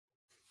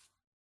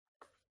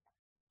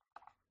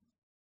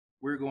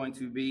We're going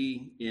to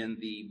be in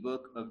the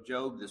book of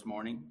Job this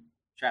morning,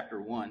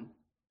 chapter 1.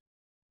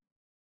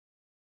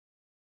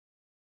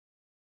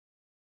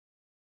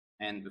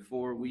 And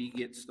before we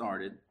get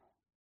started,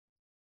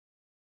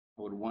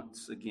 I would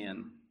once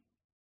again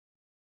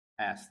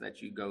ask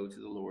that you go to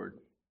the Lord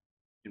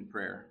in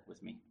prayer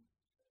with me.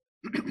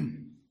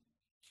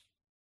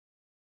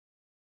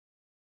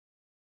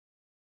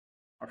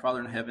 Our Father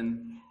in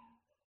heaven,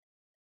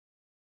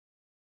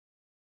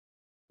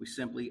 we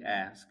simply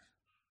ask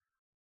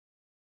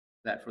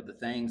that for the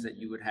things that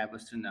you would have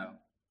us to know,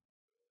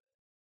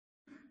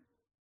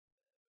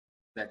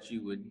 that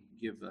you would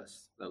give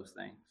us those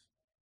things.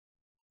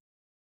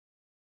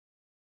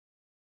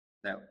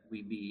 That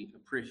we be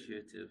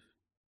appreciative,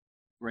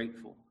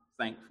 grateful,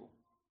 thankful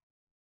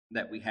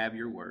that we have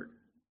your word,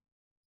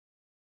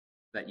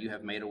 that you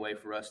have made a way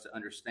for us to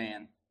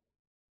understand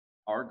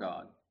our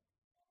God.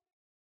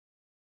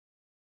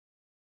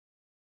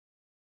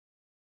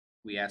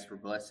 We ask for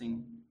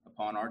blessing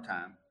upon our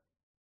time.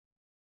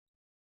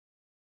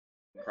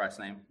 In Christ's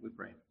name we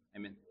pray.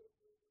 Amen.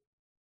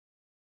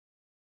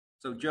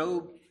 So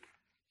Job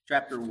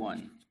chapter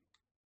 1.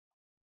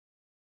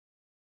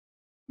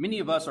 Many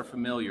of us are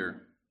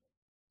familiar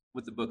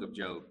with the book of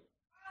Job,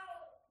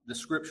 the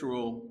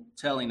scriptural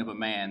telling of a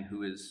man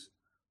who is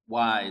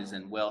wise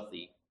and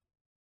wealthy,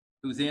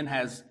 who then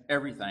has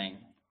everything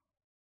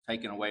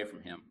taken away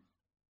from him.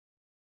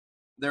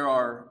 There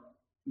are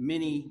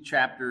many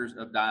chapters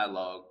of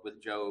dialogue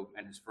with Job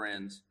and his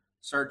friends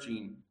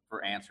searching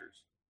for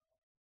answers.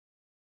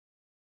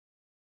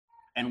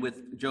 And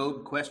with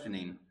Job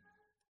questioning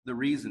the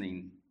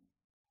reasoning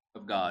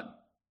of God,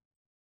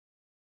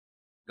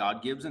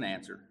 God gives an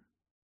answer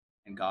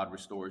and God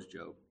restores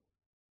Job.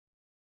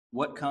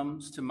 What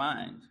comes to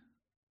mind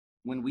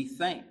when we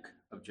think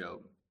of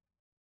Job?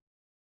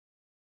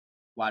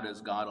 Why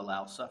does God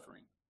allow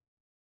suffering?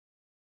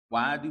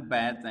 Why do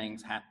bad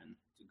things happen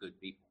to good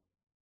people?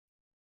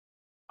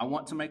 I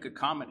want to make a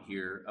comment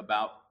here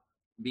about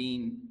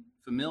being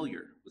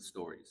familiar with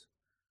stories.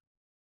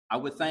 I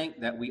would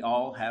think that we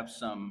all have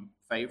some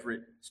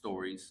favorite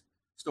stories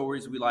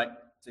we like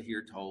to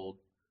hear told.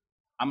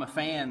 I'm a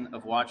fan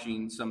of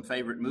watching some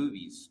favorite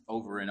movies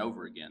over and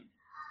over again.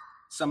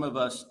 Some of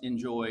us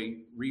enjoy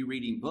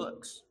rereading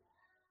books,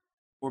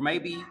 or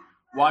maybe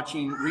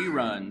watching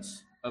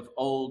reruns of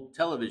old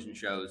television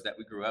shows that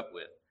we grew up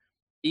with.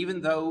 Even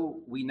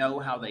though we know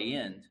how they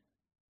end,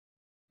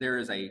 there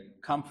is a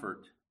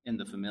comfort in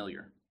the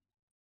familiar,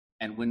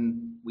 and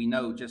when we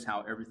know just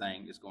how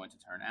everything is going to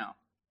turn out.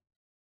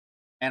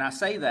 And I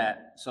say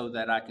that so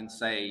that I can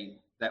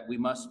say that we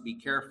must be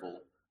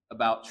careful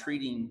about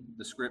treating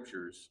the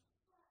scriptures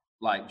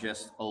like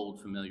just old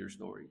familiar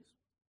stories,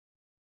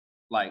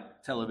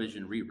 like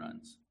television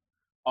reruns.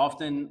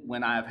 Often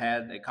when I've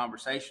had a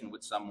conversation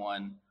with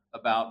someone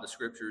about the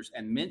scriptures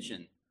and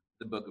mention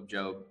the book of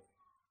Job,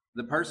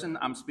 the person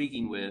I'm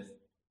speaking with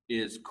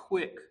is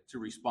quick to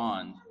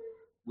respond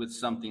with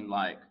something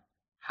like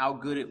how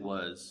good it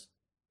was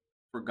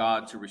for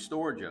God to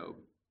restore Job,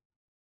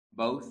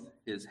 both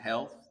his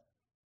health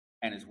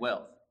and his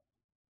wealth.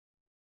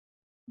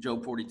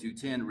 Job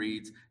 42:10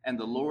 reads, "And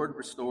the Lord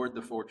restored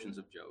the fortunes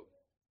of Job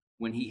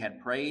when he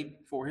had prayed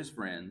for his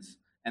friends,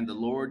 and the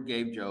Lord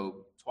gave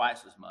Job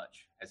twice as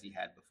much as he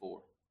had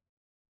before."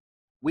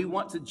 We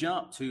want to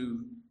jump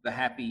to the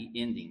happy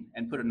ending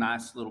and put a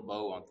nice little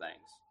bow on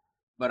things.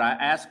 But I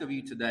ask of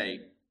you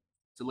today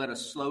to let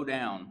us slow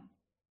down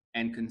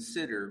and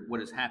consider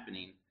what is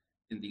happening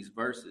in these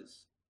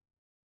verses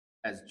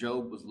as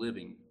Job was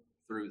living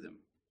through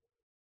them.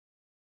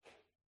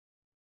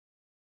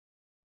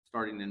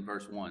 Starting in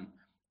verse 1.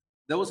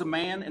 There was a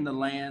man in the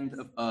land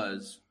of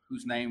Uz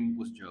whose name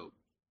was Job,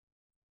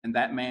 and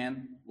that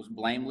man was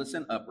blameless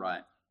and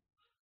upright,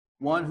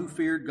 one who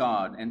feared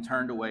God and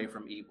turned away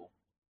from evil.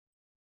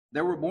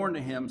 There were born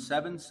to him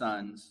 7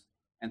 sons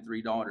and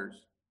 3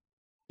 daughters.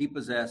 He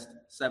possessed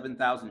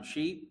 7,000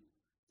 sheep,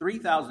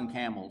 3,000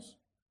 camels,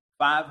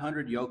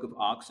 500 yoke of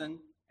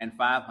oxen, and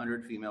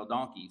 500 female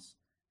donkeys,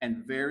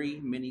 and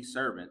very many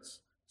servants,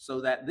 so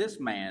that this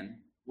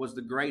man was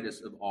the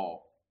greatest of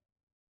all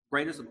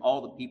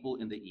the people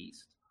in the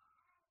east.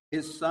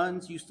 His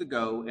sons used to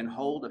go and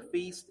hold a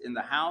feast in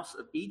the house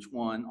of each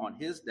one on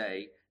his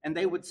day, and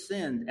they would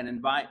send and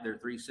invite their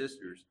 3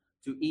 sisters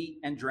to eat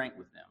and drink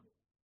with them.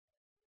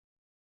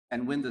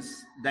 And when the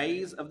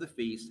days of the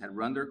feast had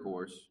run their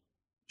course,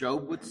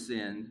 Job would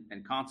send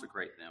and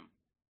consecrate them.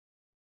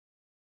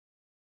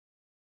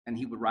 And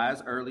he would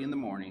rise early in the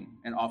morning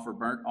and offer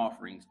burnt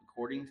offerings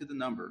according to the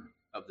number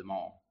of them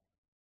all.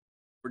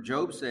 For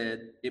Job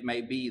said, "It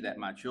may be that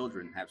my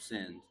children have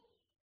sinned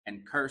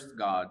and cursed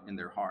God in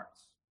their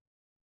hearts."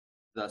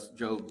 Thus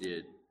Job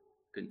did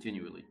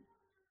continually.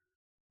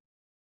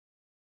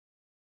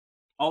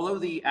 Although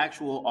the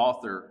actual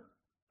author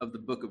of the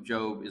book of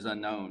Job is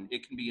unknown,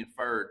 it can be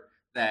inferred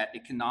that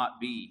it cannot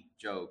be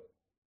Job.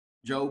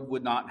 Job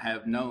would not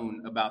have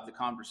known about the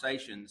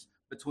conversations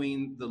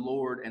between the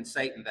Lord and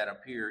Satan that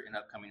appear in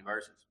upcoming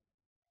verses.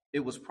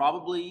 It was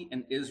probably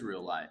an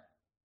Israelite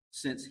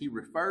since he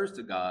refers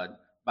to God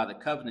by the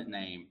covenant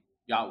name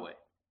Yahweh.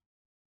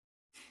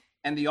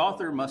 And the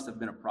author must have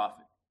been a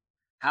prophet.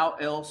 How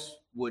else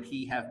would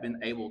he have been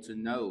able to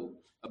know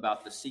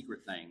about the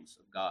secret things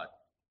of God?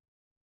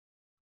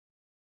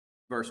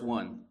 Verse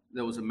 1,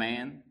 there was a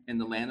man in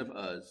the land of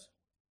Uz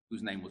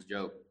whose name was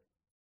Job.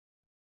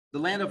 The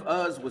land of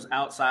Uz was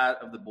outside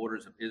of the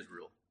borders of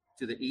Israel,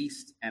 to the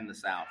east and the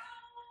south,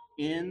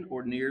 in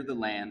or near the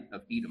land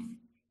of Edom.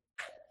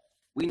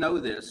 We know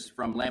this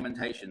from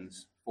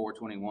Lamentations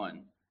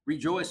 4:21.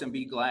 Rejoice and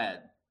be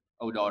glad,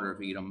 O daughter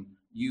of Edom,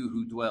 you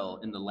who dwell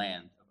in the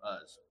land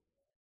of Uz.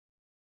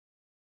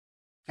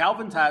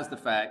 Calvin ties the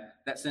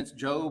fact that since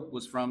Job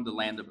was from the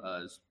land of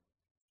Uz,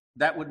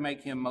 that would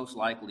make him most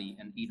likely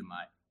an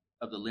Edomite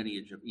of the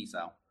lineage of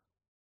Esau,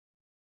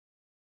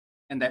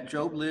 and that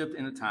Job lived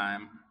in a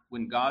time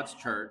when God's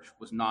church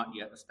was not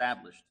yet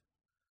established.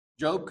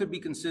 Job could be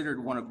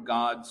considered one of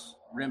God's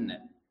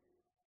remnant,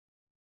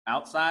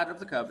 outside of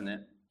the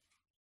covenant,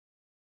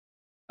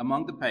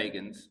 among the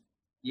pagans,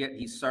 yet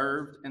he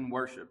served and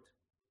worshiped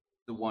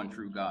the one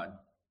true God.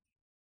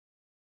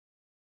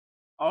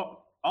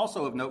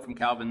 Also of note from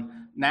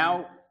Calvin,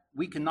 now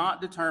we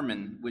cannot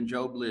determine when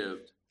Job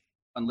lived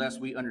unless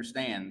we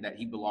understand that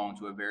he belonged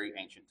to a very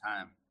ancient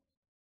time.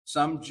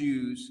 Some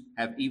Jews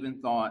have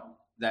even thought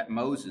that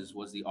Moses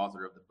was the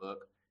author of the book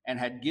and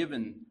had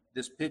given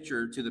this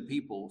picture to the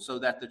people so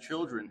that the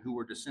children who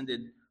were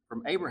descended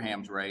from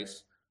Abraham's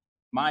race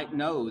might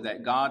know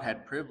that God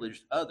had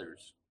privileged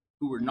others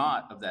who were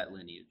not of that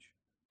lineage,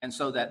 and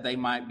so that they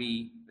might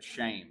be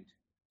ashamed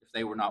if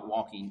they were not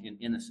walking in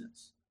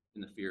innocence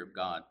in the fear of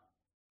God.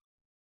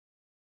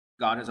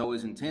 God has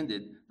always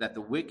intended that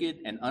the wicked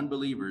and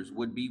unbelievers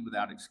would be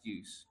without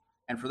excuse,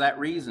 and for that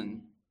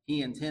reason,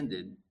 he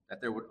intended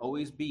that there would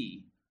always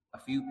be a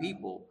few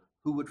people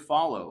who would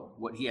follow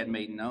what he had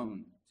made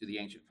known to the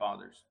ancient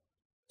fathers.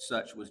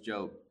 Such was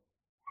Job.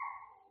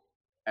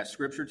 As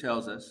Scripture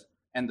tells us,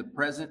 and the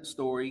present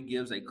story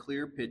gives a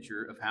clear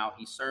picture of how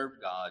he served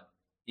God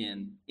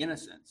in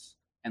innocence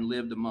and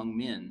lived among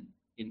men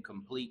in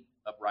complete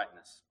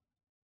uprightness.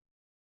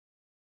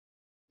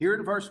 Here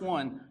in verse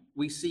 1,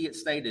 we see it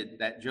stated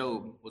that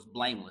Job was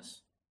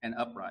blameless and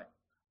upright,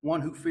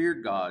 one who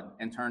feared God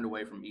and turned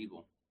away from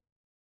evil.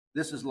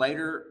 This is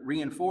later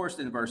reinforced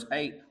in verse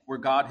 8, where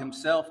God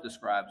himself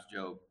describes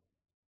Job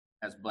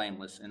as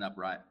blameless and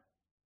upright.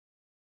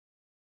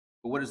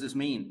 But what does this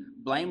mean?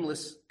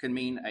 Blameless can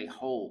mean a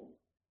whole,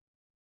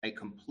 a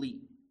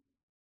complete,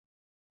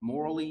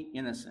 morally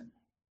innocent,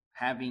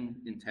 having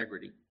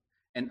integrity.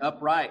 And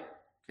upright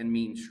can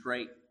mean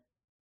straight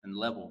and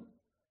level,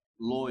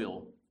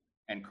 loyal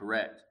and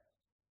correct.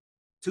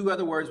 Two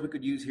other words we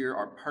could use here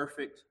are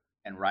perfect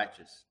and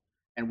righteous.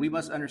 And we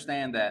must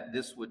understand that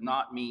this would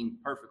not mean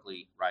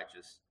perfectly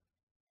righteous.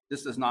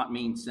 This does not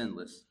mean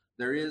sinless.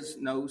 There is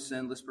no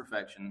sinless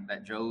perfection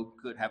that Job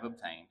could have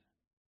obtained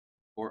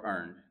or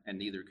earned, and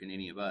neither can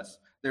any of us.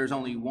 There's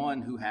only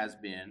one who has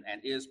been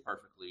and is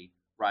perfectly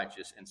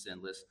righteous and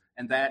sinless,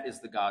 and that is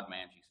the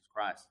God-man, Jesus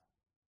Christ.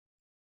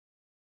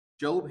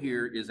 Job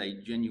here is a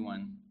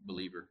genuine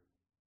believer,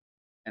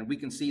 and we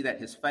can see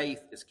that his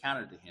faith is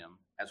counted to him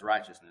as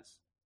righteousness.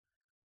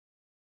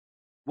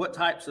 What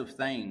types of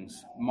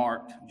things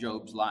marked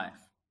Job's life,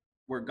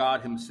 where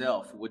God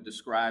himself would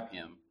describe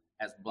him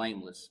as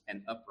blameless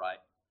and upright,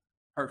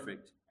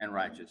 perfect and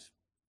righteous?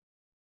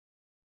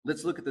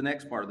 Let's look at the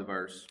next part of the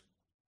verse.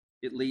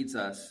 It leads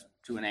us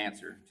to an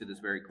answer to this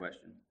very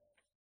question.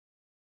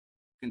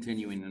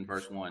 Continuing in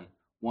verse 1,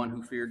 one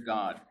who feared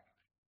God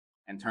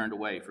and turned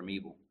away from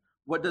evil.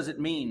 What does it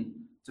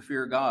mean to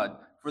fear God?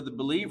 For the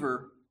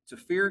believer, to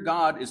fear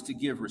God is to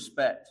give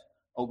respect,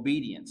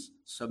 obedience,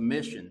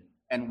 submission,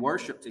 and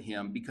worship to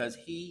him because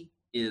he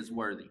is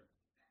worthy.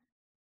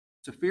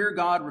 To fear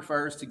God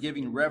refers to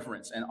giving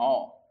reverence and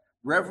awe.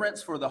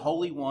 Reverence for the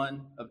Holy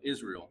One of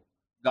Israel,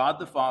 God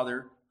the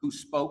Father, who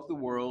spoke the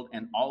world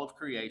and all of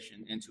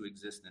creation into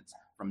existence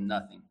from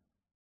nothing.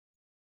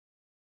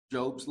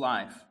 Job's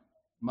life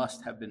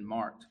must have been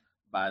marked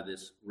by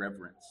this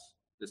reverence,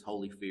 this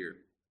holy fear.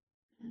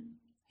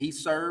 He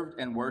served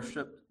and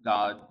worshiped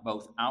God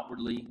both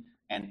outwardly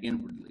and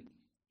inwardly.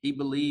 He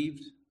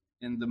believed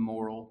in the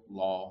moral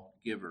law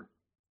giver.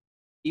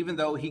 Even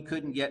though he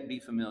couldn't yet be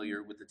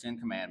familiar with the Ten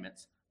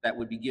Commandments that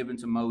would be given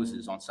to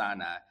Moses on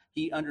Sinai,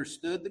 he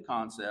understood the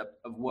concept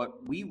of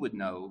what we would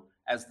know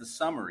as the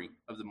summary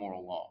of the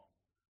moral law.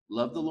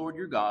 Love the Lord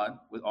your God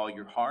with all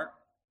your heart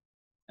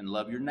and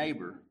love your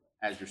neighbor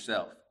as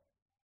yourself.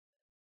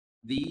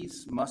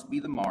 These must be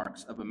the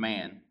marks of a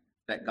man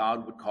that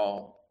God would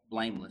call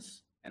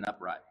blameless and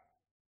upright.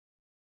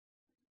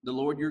 The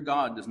Lord your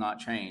God does not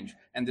change,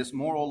 and this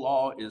moral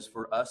law is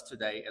for us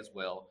today as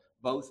well.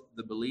 Both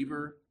the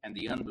believer and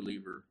the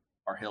unbeliever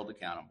are held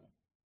accountable.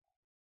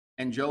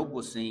 And Job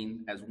was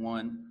seen as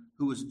one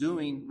who was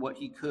doing what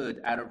he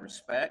could out of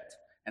respect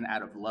and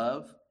out of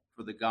love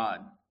for the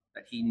God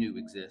that he knew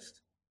exists.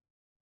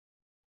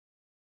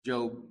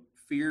 Job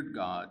feared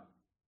God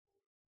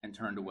and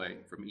turned away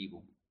from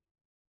evil.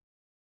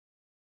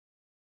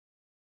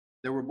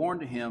 There were born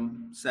to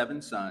him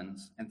 7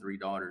 sons and 3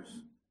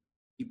 daughters.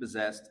 He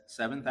possessed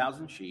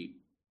 7,000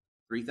 sheep,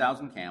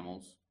 3,000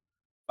 camels,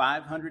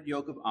 500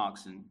 yoke of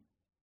oxen,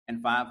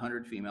 and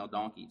 500 female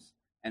donkeys,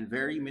 and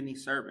very many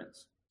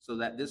servants, so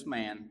that this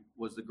man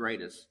was the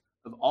greatest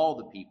of all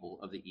the people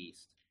of the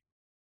East.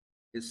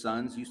 His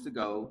sons used to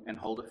go and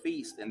hold a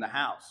feast in the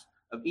house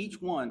of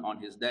each one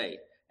on his day,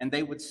 and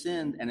they would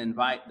send and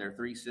invite their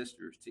 3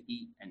 sisters to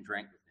eat and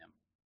drink with him.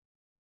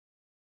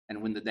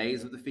 And when the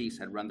days of the feast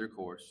had run their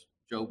course,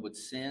 Job would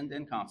send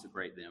and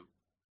consecrate them,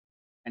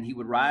 and he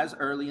would rise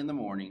early in the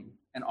morning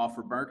and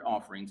offer burnt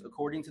offerings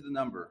according to the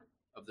number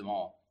of them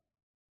all.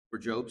 For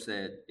Job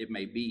said, "It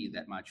may be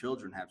that my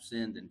children have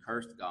sinned and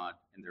cursed God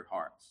in their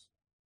hearts."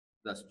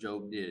 Thus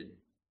Job did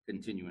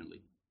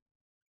continually.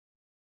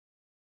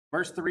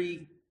 Verse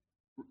 3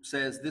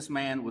 says, "This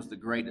man was the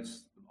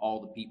greatest of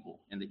all the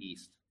people in the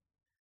East."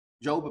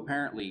 Job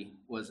apparently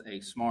was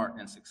a smart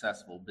and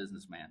successful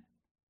businessman.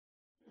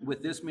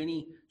 With this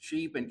many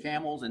sheep and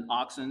camels and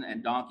oxen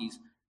and donkeys,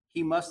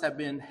 he must have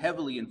been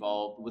heavily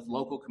involved with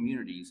local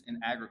communities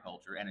in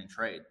agriculture and in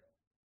trade.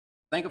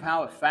 Think of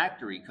how a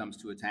factory comes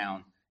to a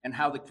town and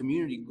how the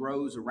community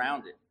grows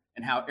around it,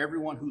 and how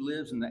everyone who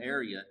lives in the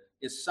area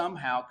is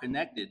somehow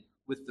connected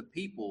with the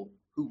people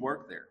who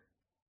work there.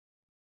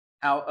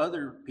 How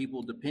other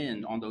people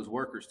depend on those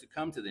workers to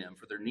come to them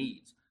for their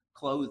needs: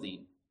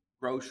 clothing,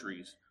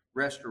 groceries,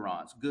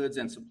 restaurants, goods,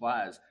 and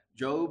supplies.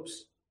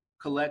 Job's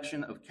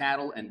collection of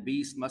cattle and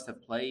beasts must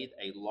have played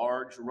a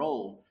large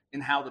role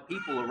in how the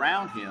people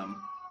around him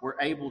were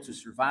able to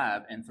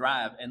survive and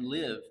thrive and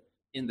live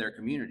in their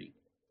community.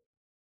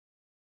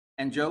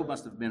 And Job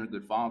must have been a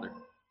good father.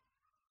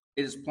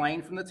 It is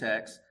plain from the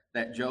text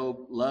that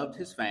Job loved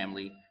his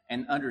family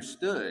and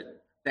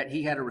understood that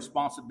he had a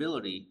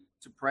responsibility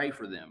to pray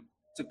for them,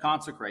 to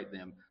consecrate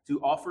them,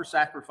 to offer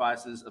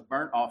sacrifices of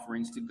burnt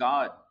offerings to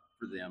God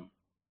for them.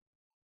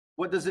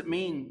 What does it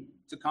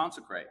mean to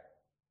consecrate?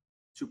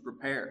 To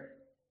prepare,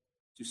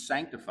 to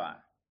sanctify,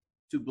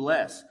 to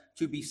bless,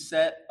 to be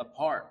set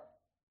apart,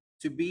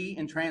 to be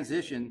in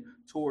transition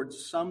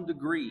towards some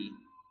degree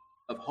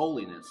of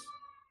holiness,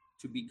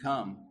 to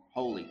become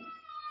holy.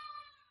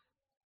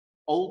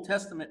 Old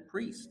Testament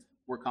priests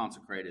were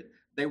consecrated.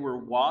 They were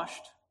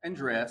washed and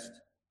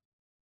dressed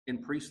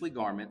in priestly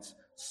garments,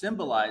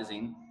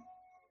 symbolizing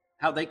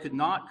how they could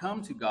not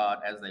come to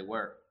God as they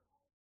were.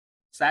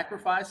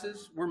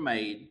 Sacrifices were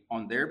made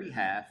on their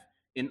behalf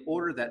in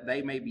order that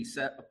they may be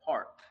set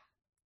apart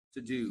to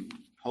do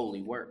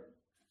holy work.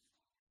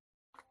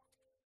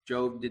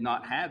 Job did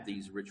not have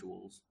these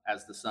rituals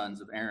as the sons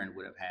of Aaron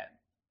would have had,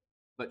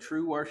 but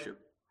true worship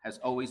has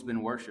always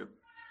been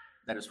worship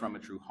that is from a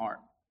true heart.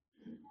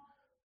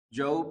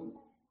 Job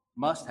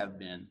must have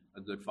been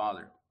a good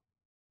father.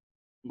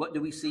 What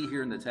do we see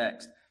here in the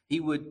text? He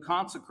would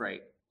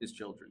consecrate his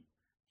children.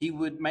 He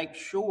would make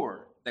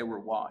sure they were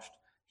washed.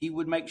 He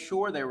would make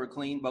sure they were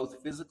clean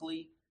both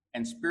physically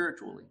and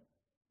spiritually.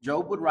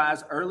 Job would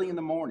rise early in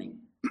the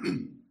morning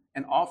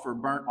and offer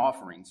burnt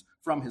offerings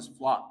from his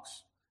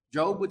flocks.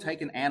 Job would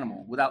take an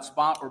animal without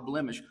spot or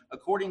blemish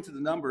according to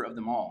the number of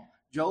them all.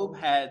 Job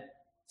had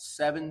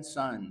 7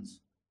 sons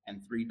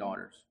and 3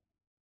 daughters.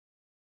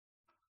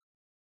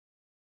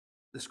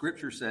 The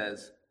scripture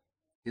says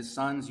his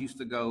sons used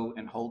to go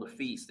and hold a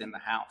feast in the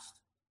house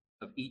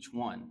of each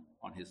one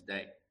on his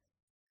day.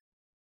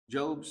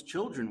 Job's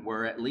children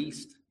were at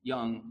least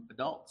young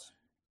adults.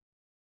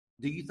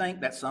 Do you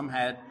think that some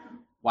had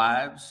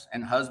wives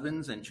and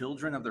husbands and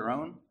children of their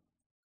own?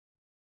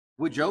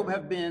 Would Job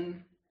have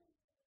been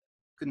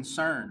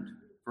concerned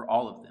for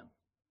all of them?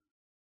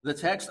 The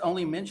text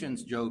only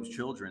mentions Job's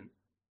children,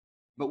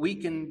 but we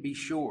can be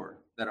sure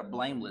that a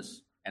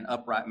blameless and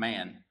upright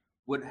man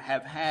would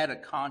have had a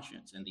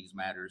conscience in these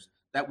matters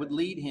that would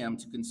lead him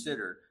to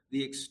consider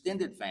the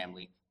extended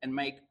family and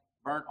make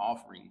burnt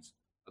offerings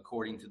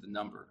according to the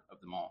number of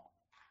them all.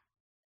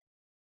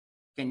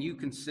 Can you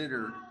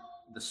consider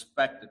the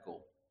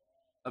spectacle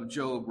of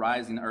Job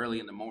rising early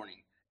in the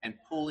morning and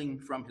pulling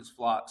from his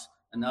flocks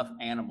enough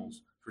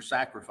animals for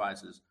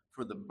sacrifices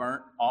for the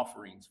burnt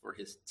offerings for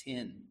his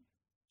 10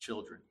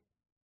 children?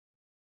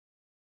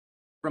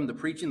 From the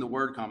Preaching the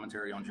Word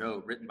commentary on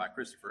Job, written by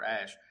Christopher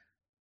Ash,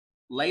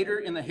 later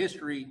in the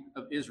history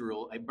of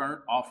Israel, a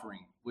burnt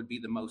offering would be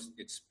the most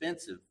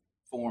expensive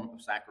form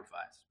of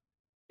sacrifice,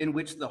 in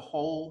which the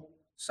whole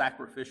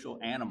sacrificial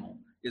animal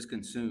is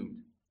consumed.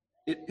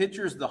 It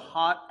pictures the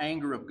hot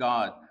anger of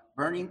God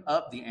burning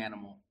up the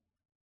animal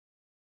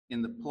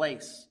in the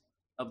place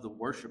of the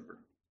worshiper,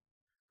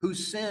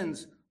 whose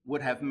sins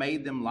would have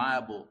made them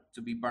liable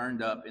to be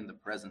burned up in the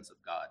presence of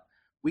God.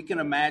 We can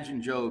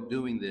imagine Job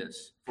doing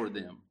this for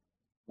them,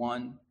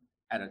 one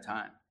at a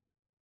time.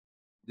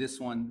 This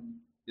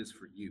one is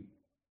for you.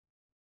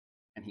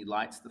 And he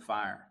lights the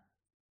fire,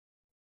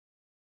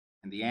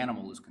 and the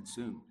animal is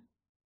consumed.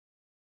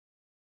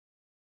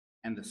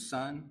 And the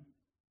son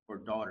or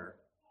daughter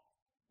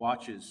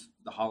watches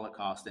the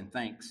Holocaust and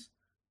thinks,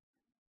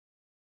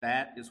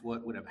 that is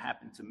what would have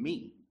happened to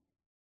me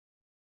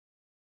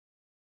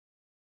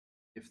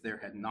if there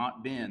had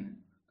not been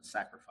a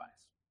sacrifice.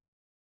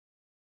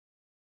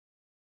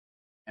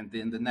 And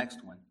then the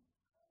next one,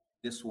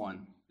 this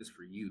one is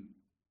for you.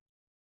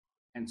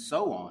 And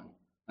so on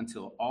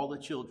until all the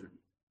children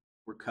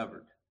were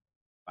covered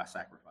by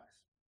sacrifice.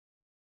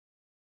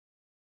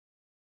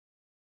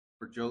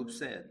 For Job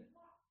said,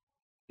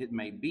 it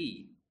may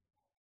be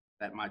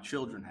that my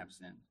children have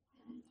sinned.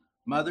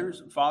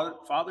 Mothers,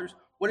 fathers,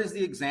 what is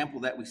the example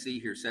that we see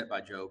here set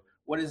by Job?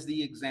 What is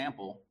the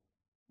example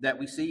that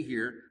we see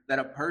here that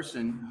a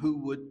person who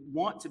would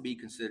want to be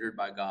considered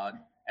by God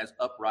as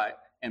upright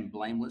and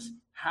blameless,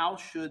 how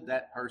should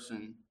that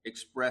person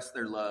express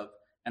their love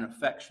and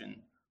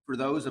affection for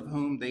those of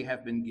whom they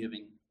have been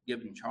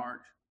given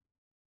charge?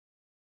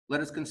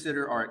 Let us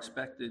consider our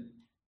expected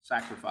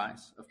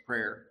sacrifice of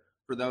prayer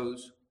for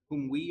those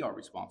whom we are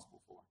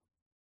responsible for.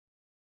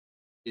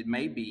 It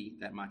may be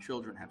that my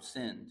children have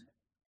sinned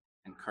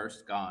and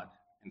cursed God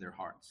in their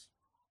hearts.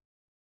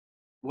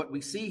 What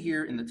we see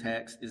here in the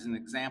text is an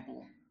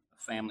example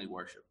of family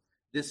worship.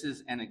 This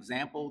is an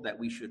example that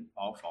we should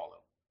all follow.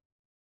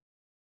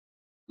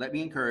 Let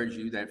me encourage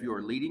you that if you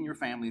are leading your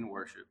family in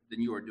worship,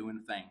 then you are doing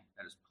a thing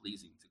that is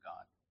pleasing to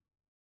God.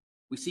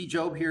 We see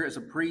Job here as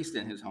a priest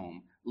in his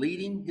home,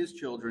 leading his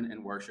children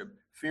in worship,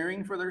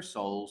 fearing for their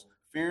souls,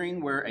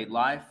 fearing where a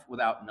life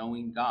without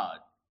knowing God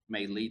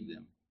may lead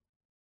them.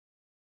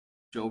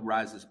 Job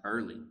rises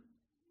early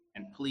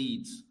and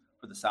pleads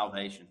for the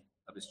salvation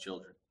of his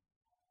children.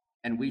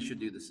 And we should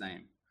do the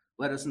same.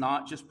 Let us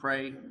not just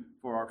pray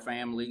for our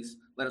families.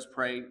 Let us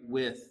pray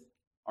with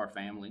our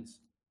families.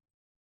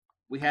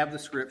 We have the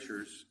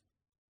scriptures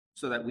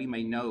so that we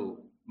may know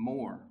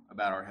more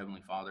about our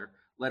Heavenly Father.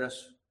 Let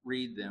us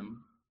read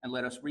them, and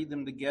let us read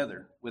them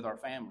together with our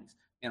families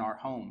in our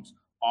homes,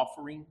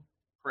 offering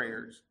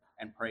prayers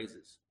and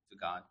praises to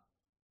God.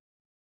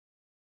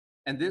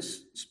 And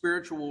this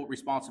spiritual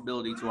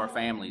responsibility to our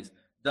families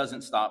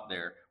doesn't stop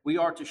there. We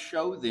are to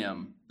show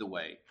them the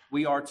way.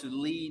 We are to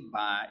lead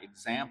by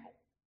example.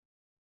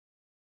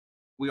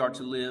 We are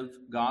to live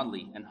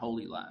godly and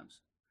holy lives.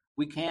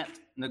 We can't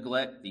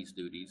neglect these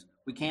duties.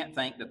 We can't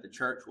think that the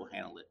church will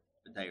handle it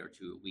a day or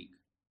two a week.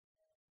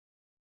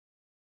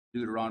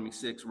 Deuteronomy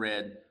 6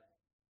 read,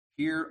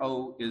 "Hear,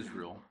 O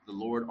Israel, the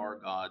Lord our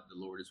God, the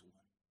Lord is one.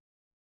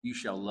 You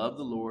shall love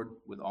the Lord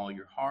with all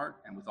your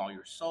heart and with all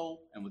your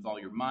soul and with all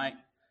your might.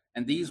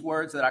 And these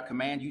words that I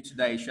command you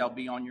today shall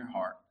be on your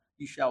heart.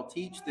 You shall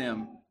teach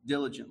them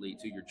diligently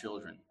to your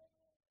children,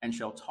 and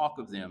shall talk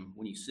of them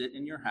when you sit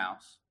in your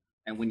house,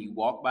 and when you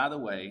walk by the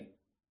way,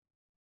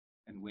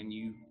 and when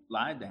you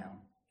lie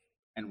down,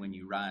 and when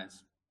you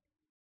rise."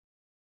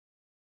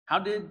 How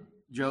did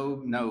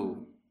Job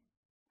know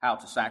how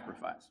to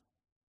sacrifice?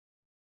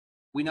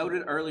 We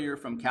noted earlier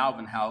from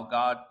Calvin how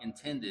God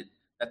intended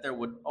that there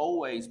would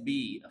always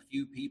be a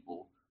few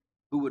people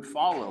who would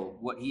follow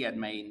what he had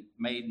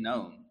made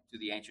known to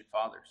the ancient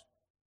fathers.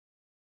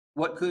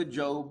 What could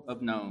Job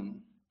have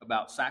known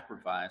about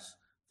sacrifice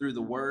through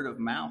the word of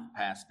mouth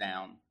passed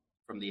down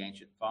from the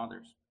ancient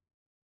fathers?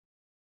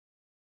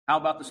 How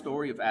about the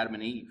story of Adam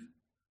and Eve,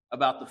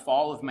 about the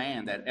fall of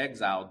man that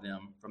exiled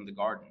them from the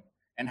garden,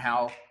 and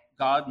how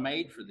God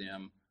made for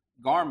them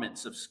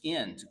garments of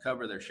skin to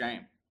cover their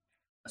shame,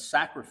 a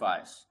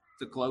sacrifice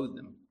to clothe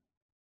them?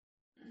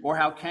 Or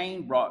how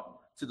Cain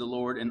brought to the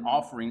Lord an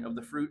offering of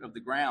the fruit of the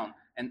ground,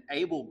 and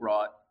Abel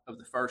brought of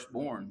the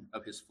firstborn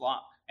of his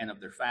flock and of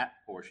their fat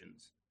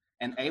portions,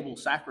 and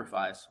Abel's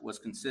sacrifice was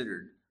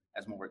considered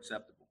as more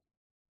acceptable.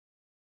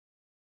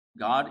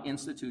 God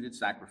instituted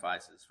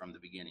sacrifices from the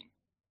beginning.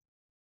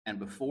 And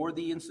before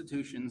the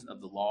institutions of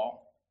the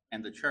law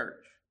and the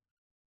church,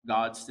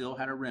 God still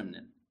had a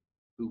remnant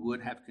who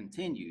would have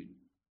continued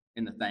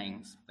in the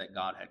things that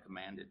God had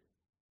commanded.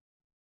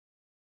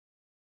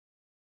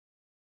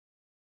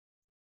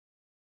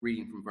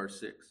 Reading from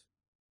verse 6.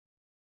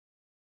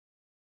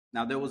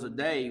 Now there was a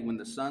day when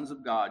the sons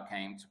of God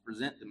came to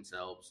present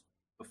themselves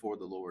before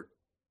the Lord,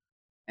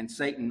 and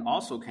Satan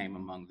also came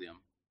among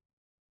them.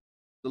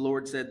 The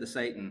Lord said to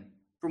Satan,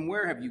 "From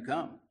where have you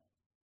come?"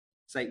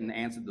 Satan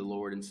answered the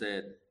Lord and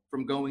said,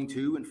 "From going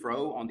to and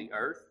fro on the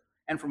earth,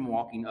 and from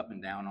walking up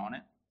and down on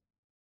it."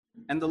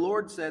 And the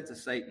Lord said to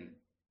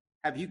Satan,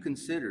 "Have you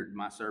considered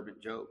my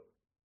servant Job,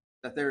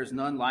 that there is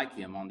none like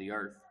him on the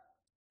earth,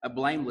 a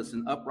blameless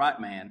and upright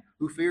man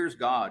who fears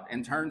God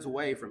and turns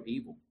away from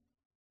evil?"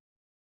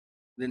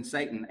 Then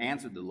Satan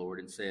answered the Lord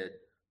and said,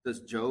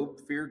 "Does Job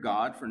fear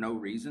God for no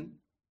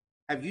reason?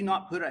 Have you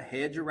not put a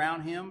hedge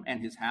around him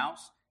and his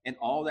house and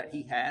all that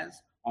he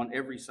has on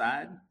every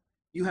side?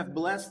 You have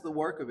blessed the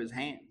work of his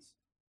hands,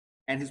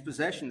 and his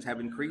possessions have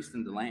increased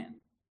in the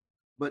land.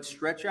 But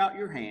stretch out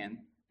your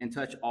hand and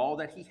touch all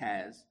that he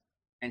has,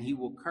 and he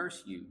will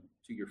curse you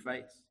to your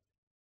face."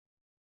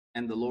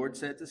 And the Lord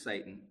said to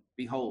Satan,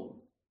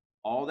 "Behold,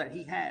 all that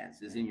he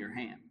has is in your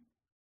hand.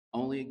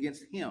 Only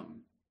against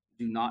him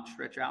do not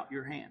stretch out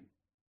your hand."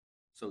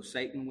 So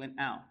Satan went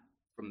out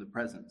from the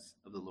presence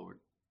of the Lord.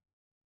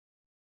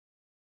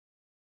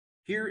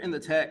 Here in the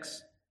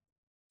text,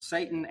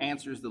 Satan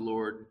answers the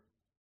Lord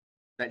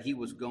that he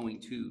was going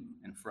to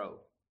and fro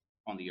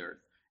on the earth,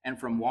 and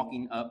from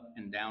walking up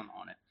and down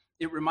on it.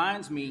 It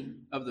reminds me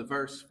of the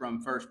verse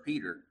from 1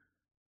 Peter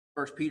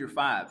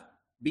 5.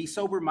 Be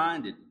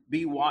sober-minded,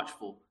 be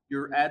watchful.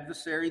 Your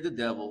adversary, the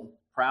devil,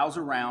 prowls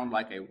around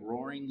like a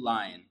roaring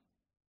lion,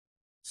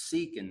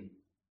 seeking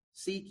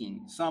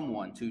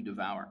someone to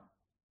devour.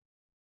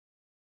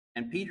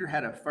 And Peter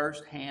had a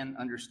first-hand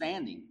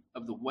understanding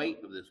of the weight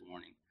of this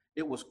warning.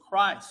 It was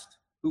Christ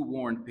who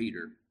warned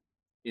Peter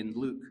in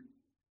Luke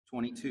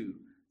 22.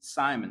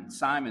 Simon,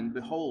 Simon,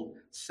 behold,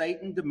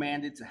 Satan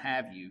demanded to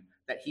have you,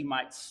 that he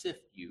might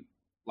sift you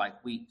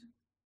like wheat.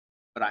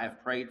 But I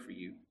have prayed for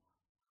you,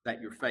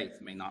 that your faith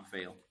may not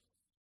fail.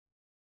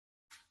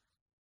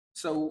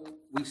 So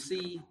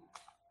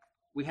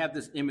we have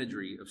this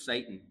imagery of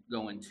Satan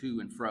going to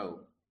and fro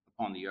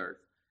upon the earth.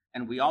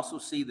 And we also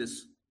see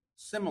this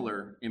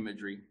similar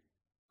imagery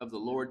of the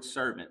Lord's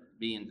servant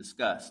being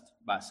discussed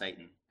by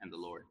Satan and the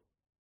Lord.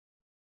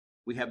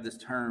 We have this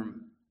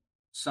term,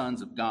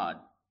 sons of God.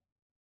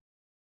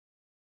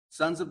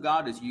 Sons of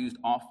God is used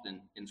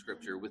often in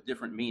Scripture with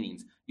different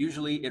meanings.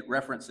 Usually it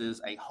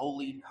references a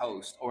holy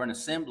host or an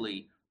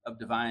assembly of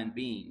divine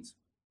beings,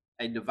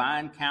 a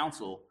divine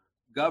council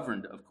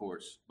governed, of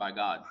course, by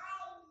God.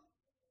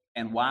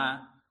 And why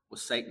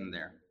was Satan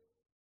there?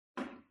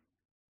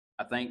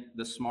 I think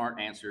the smart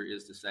answer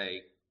is to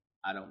say,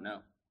 I don't know.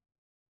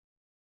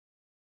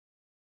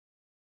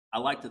 I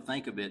like to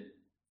think of it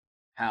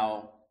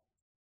how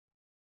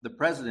the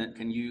president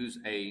can use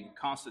a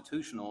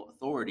constitutional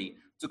authority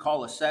to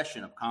call a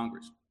session of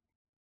Congress.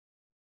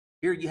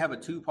 Here you have a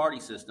two-party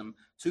system,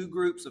 two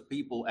groups of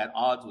people at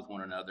odds with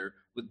one another,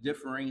 with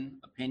differing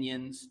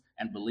opinions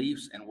and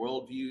beliefs and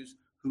worldviews,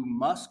 who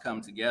must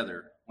come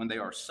together when they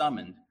are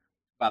summoned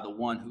by the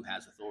one who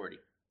has authority.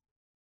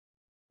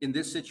 In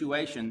this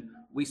situation,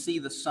 we see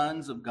the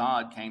sons of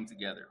God came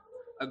together,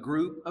 a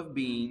group of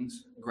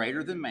beings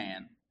greater than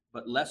man,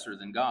 but lesser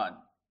than God.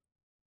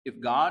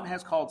 If God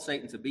has called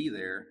Satan to be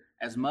there,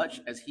 as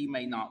much as he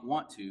may not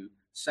want to,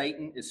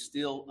 Satan is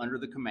still under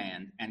the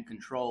command and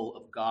control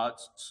of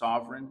God's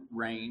sovereign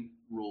reign,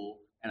 rule,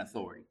 and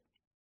authority.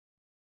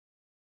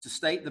 To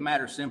state the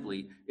matter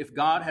simply, if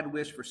God had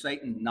wished for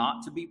Satan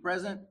not to be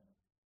present,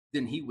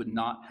 then he would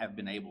not have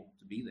been able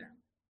to be there.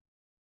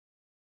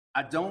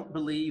 I don't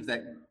believe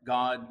that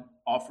God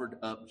offered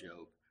up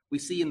Job. We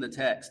see in the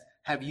text,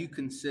 have you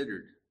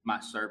considered my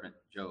servant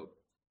Job?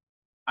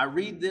 I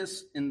read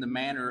this in the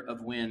manner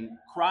of when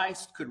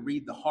Christ could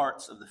read the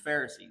hearts of the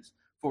Pharisees.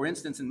 For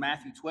instance, in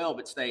Matthew 12,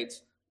 it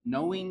states,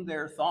 knowing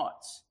their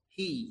thoughts,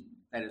 he,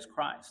 that is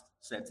Christ,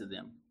 said to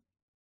them.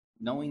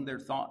 Knowing their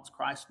thoughts.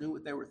 Christ knew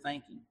what they were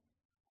thinking.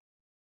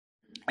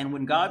 And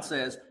when God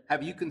says,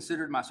 have you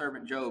considered my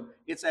servant Job?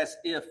 It's as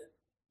if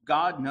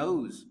God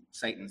knows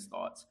Satan's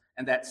thoughts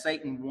and that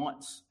Satan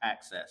wants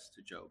access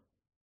to Job.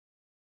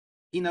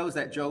 He knows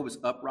that Job is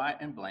upright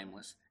and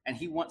blameless, and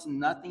he wants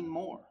nothing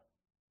more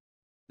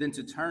than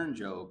to turn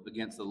Job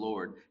against the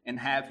Lord and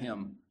have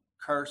him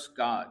curse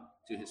God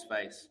to his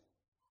face.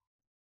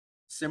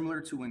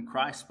 Similar to when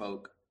Christ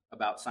spoke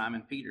about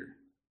Simon Peter,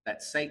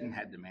 that Satan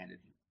had demanded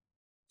him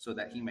so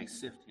that he may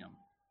sift him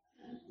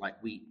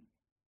like wheat.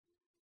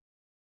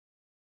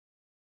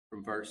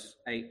 From verse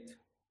 8.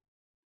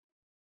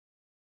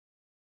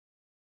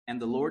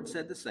 And the Lord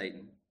said to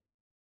Satan,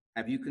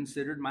 have you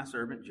considered my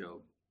servant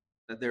Job,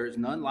 that there is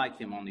none like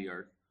him on the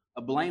earth,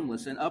 a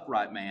blameless and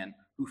upright man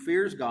who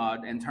fears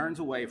God and turns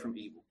away from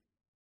evil?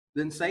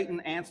 Then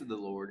Satan answered the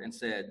Lord and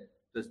said,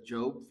 does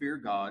Job fear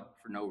God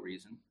for no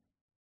reason?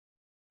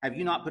 Have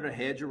you not put a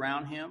hedge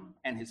around him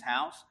and his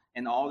house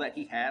and all that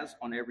he has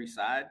on every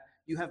side?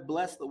 You have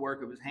blessed the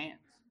work of his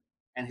hands,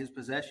 and his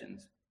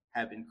possessions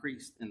have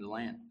increased in the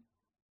land.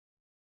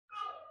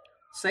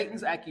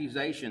 Satan's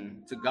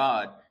accusation to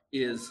God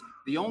is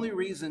the only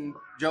reason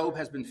Job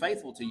has been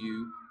faithful to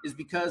you is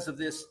because of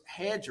this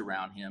hedge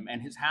around him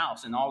and his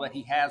house and all that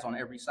he has on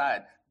every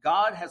side.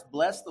 God has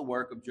blessed the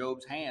work of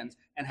Job's hands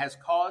and has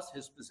caused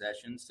his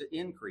possessions to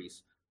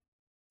increase.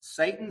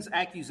 Satan's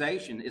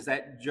accusation is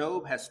that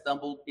Job has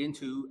stumbled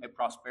into a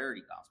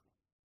prosperity gospel.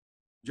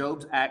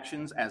 Job's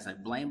actions as a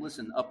blameless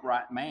and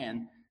upright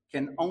man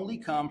can only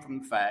come from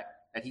the fact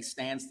that he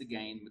stands to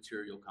gain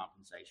material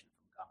compensation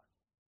from God.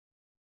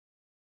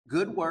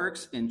 Good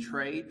works in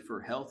trade for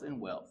health and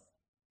wealth.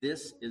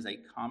 This is a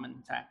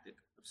common tactic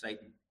of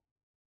Satan.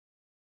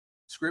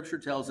 Scripture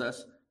tells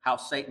us how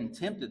Satan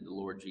tempted the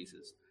Lord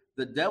Jesus.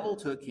 The devil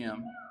took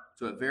him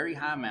to a very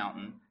high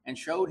mountain and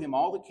showed him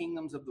all the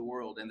kingdoms of the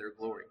world and their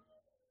glory.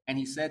 And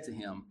he said to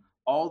him,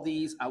 all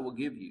these I will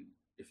give you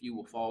if you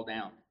will fall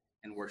down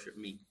and worship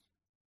me.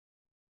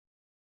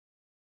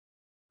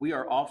 We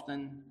are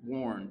often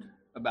warned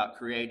about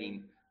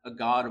creating a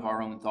God of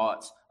our own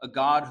thoughts, a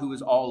God who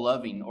is all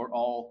loving or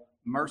all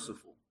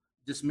merciful,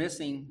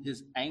 dismissing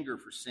his anger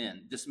for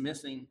sin,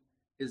 dismissing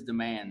his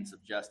demands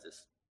of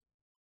justice.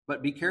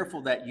 But be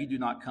careful that you do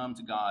not come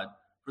to God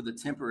for the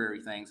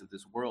temporary things of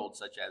this world,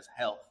 such as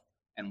health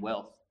and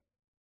wealth.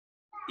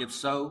 If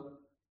so,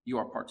 you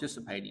are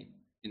participating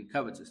in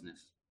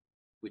covetousness.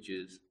 which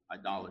is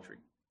idolatry.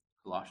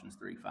 Colossians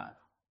 3:5.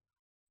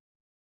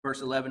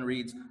 Verse 11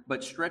 reads,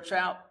 "But stretch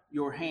out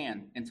your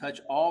hand and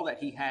touch all that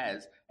he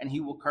has, and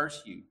he will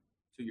curse you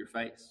to your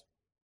face."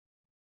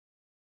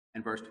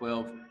 And verse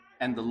 12,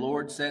 "And the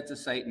Lord said to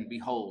Satan,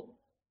 Behold,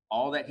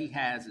 all that he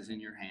has is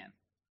in your hand.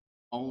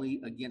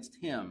 Only against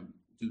him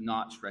do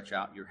not stretch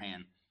out your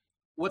hand."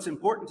 What's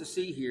important to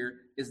see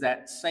here is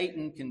that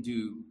Satan can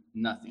do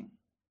nothing.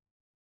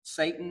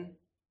 Satan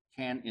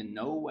can in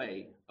no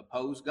way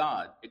oppose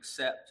God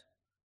except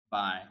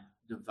by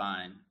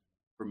divine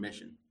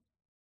permission.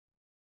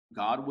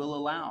 God will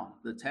allow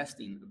the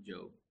testing of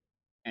Job,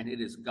 and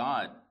it is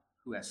God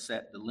who has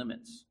set the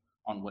limits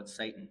on what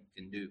Satan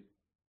can do.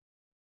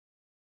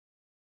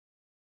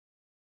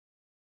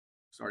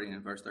 Starting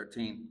in verse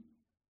 13.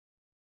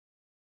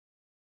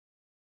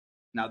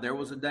 "Now there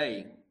was a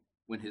day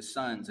when his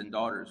sons and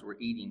daughters were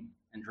eating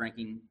and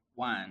drinking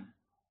wine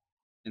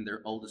in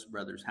their oldest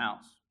brother's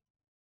house.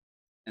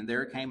 And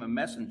there came a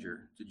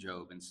messenger to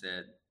Job and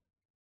said,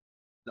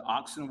 The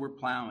oxen were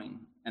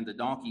plowing and the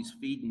donkeys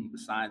feeding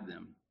beside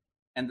them,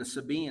 and the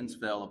Sabaeans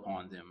fell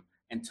upon them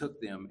and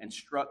took them and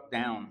struck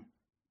down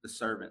the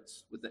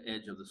servants with the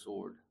edge of the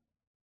sword.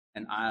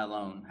 And I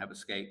alone have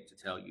escaped to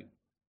tell you."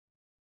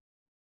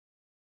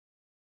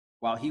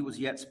 While he was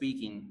yet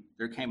speaking,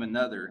 there came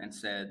another and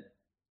said,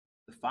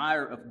 "The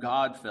fire of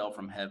God fell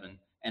from heaven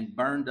and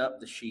burned up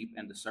the sheep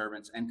and the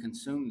servants and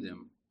consumed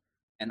them,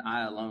 and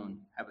I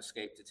alone have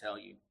escaped to tell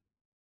you."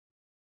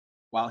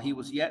 While he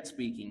was yet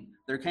speaking,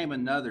 there came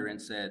another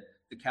and said,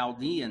 "The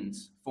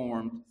Chaldeans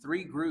formed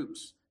 3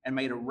 groups and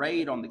made a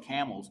raid on the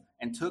camels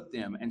and took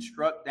them and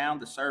struck down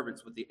the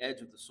servants with the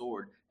edge of the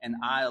sword, and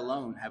I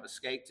alone have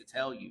escaped to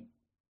tell you."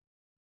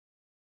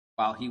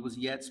 While he was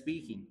yet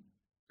speaking,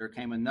 there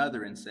came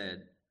another and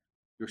said,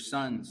 "Your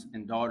sons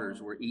and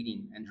daughters were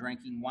eating and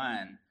drinking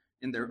wine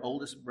in their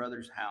oldest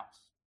brother's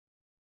house.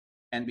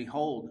 And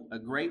behold, a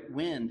great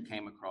wind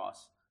came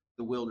across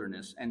the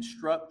wilderness and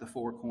struck the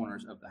 4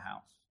 corners of the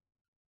house.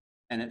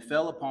 And it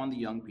fell upon the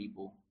young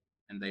people,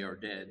 and they are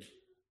dead,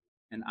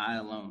 and I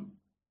alone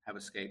have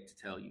escaped to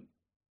tell you."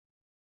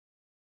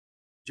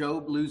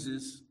 Job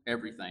loses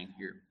everything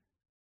here.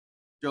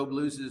 Job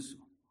loses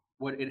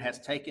what it has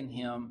taken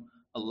him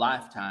a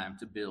lifetime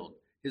to build.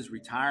 His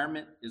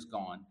retirement is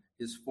gone.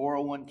 His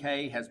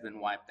 401k has been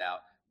wiped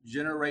out.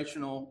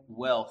 Generational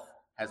wealth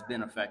has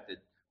been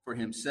affected for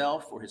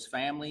himself, for his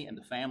family, and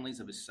the families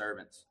of his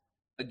servants.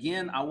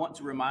 Again, I want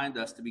to remind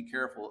us to be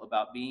careful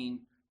about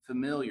being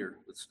familiar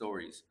with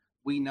stories.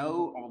 We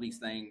know all these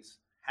things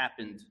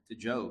happened to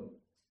Job.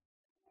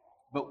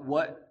 But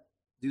what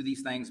do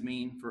these things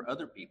mean for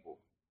other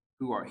people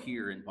who are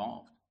here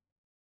involved?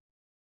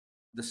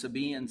 The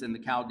Sabaeans and the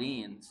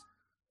Chaldeans,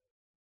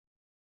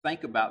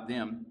 think about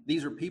them.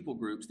 These are people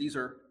groups. These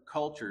are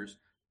cultures.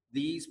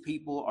 These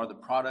people are the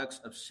products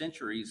of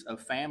centuries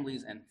of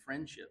families and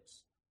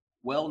friendships,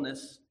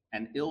 wellness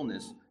and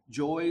illness,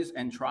 joys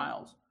and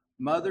trials,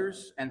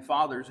 mothers and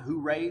fathers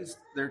who raised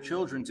their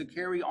children to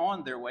carry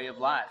on their way of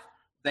life.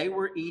 They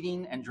were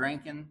eating and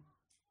drinking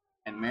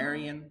and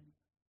marrying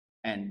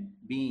and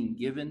being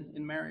given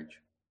in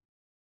marriage.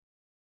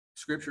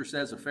 Scripture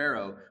says of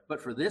Pharaoh,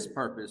 "But for this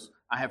purpose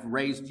I have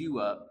raised you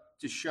up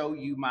to show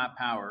you my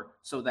power,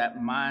 so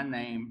that my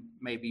name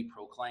may be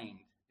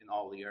proclaimed in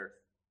all the earth."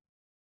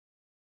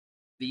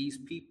 These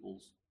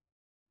peoples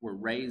were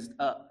raised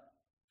up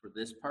for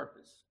this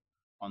purpose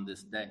on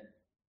this day.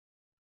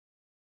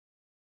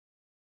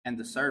 And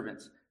the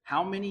servants,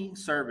 how many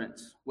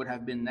servants would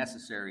have been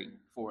necessary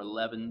for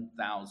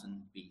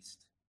 11,000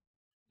 beasts?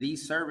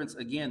 These servants,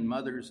 again,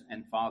 mothers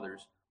and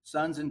fathers,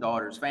 sons and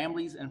daughters,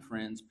 families and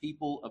friends,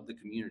 people of the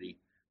community.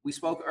 We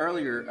spoke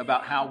earlier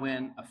about how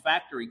when a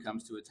factory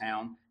comes to a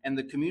town and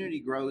the community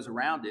grows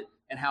around it,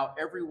 and how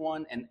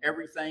everyone and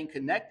everything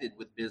connected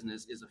with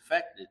business is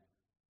affected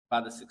by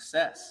the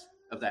success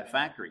of that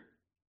factory.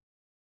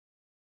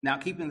 Now,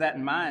 keeping that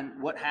in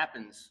mind, what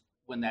happens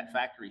when that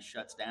factory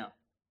shuts down?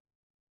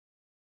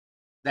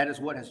 That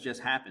is what has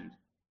just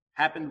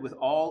happened with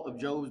all of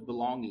Job's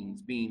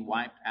belongings being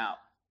wiped out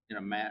in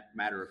a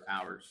matter of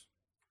hours.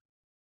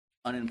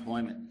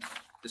 Unemployment,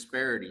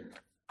 disparity,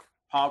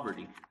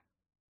 poverty.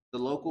 The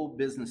local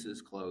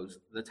businesses close.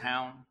 The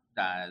town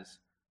dies.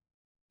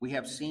 We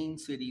have seen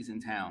cities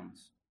and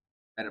towns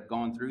that have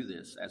gone through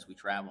this as we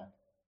travel.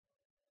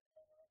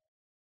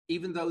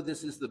 Even though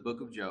this is the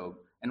book of Job,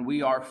 and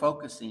we are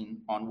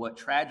focusing on what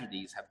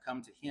tragedies have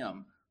come to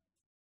him,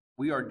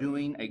 we are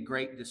doing a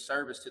great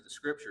disservice to the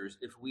scriptures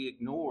if we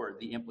ignore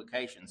the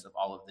implications of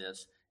all of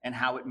this and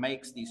how it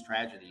makes these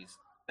tragedies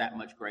that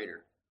much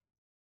greater.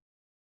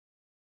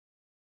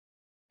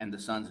 And the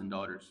sons and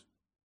daughters.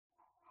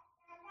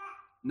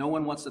 No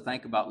one wants to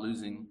think about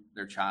losing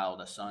their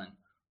child, a son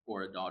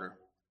or a daughter.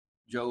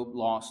 Job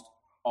lost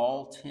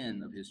all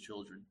 10 of his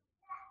children,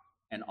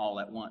 and all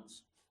at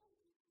once.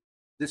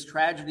 This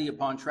tragedy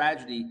upon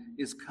tragedy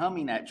is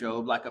coming at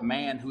Job like a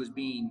man who is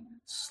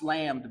being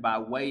slammed by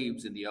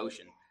waves in the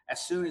ocean.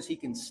 As soon as he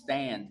can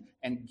stand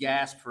and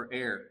gasp for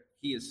air,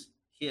 he is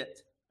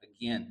hit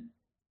again.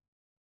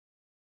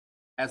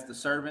 As the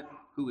servant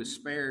who is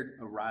spared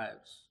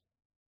arrives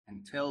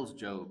and tells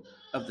Job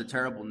of the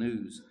terrible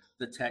news,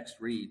 the text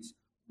reads,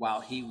 while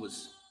he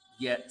was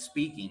yet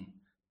speaking,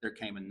 there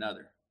came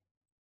another.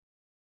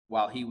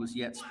 While he was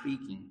yet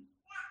speaking,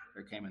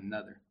 there came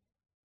another.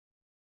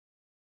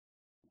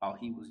 While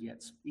he was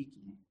yet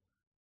speaking.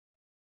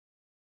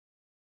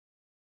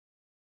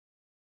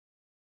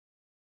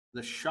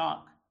 The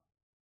shock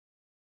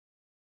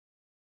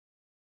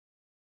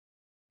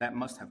that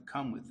must have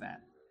come with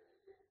that.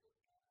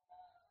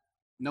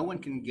 No one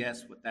can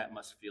guess what that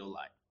must feel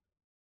like.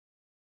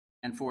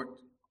 And for it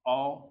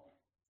all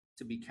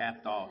to be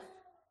capped off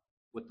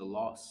with the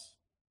loss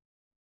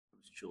of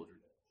his children.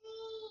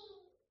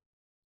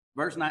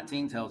 Verse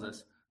 19 tells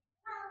us,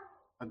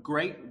 a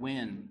great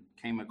wind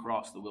came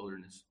across the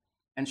wilderness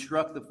and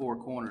struck the four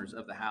corners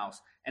of the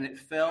house, and it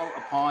fell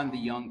upon the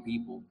young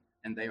people,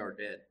 and they are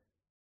dead.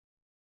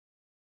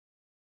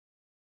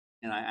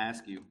 And I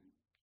ask you,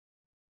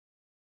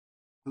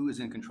 who is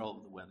in control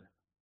of the weather?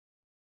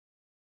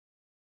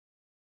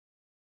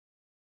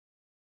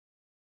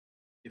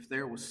 If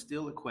there was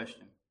still a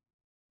question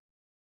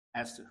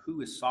as to who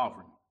is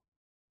sovereign,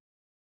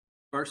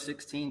 verse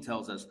 16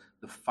 tells us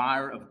the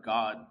fire of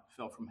God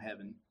fell from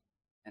heaven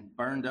and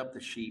burned up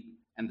the sheep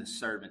and the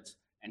servants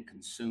and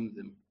consumed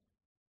them.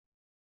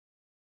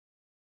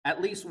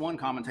 At least one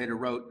commentator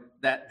wrote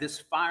that this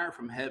fire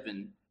from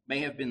heaven may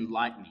have been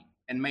lightning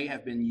and may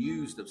have been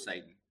used of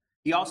Satan.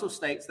 He also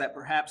states that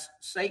perhaps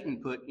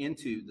Satan put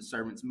into the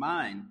servant's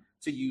mind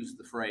to use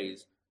the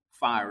phrase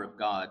fire of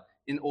God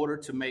in order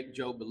to make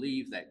Job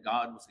believe that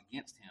God was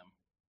against him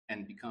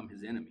and become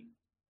his enemy.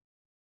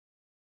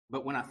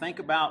 But when I think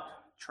about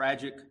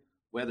tragic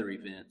weather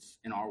events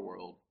in our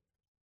world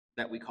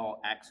that we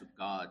call acts of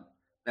God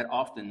that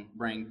often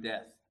bring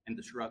death and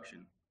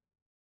destruction,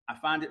 I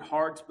find it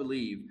hard to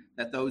believe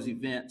that those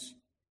events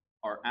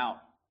are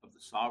out of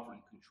the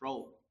sovereign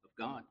control of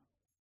God.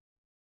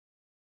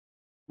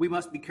 We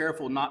must be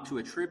careful not to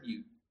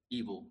attribute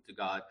evil to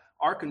God.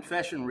 Our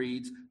confession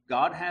reads,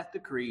 God hath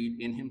decreed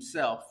in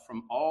himself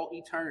from all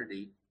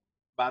eternity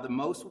by the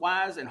most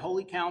wise and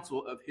holy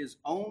counsel of his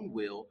own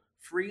will,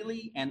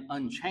 freely and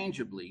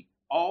unchangeably,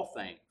 all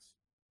things,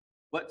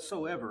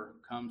 whatsoever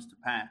comes to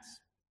pass.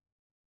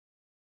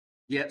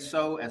 Yet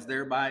so as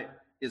thereby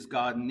is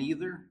God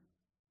neither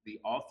the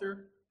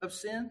author of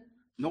sin,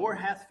 nor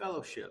hath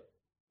fellowship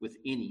with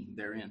any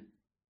therein.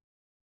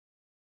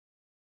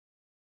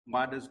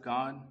 Why does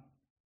God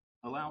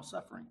allow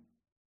suffering?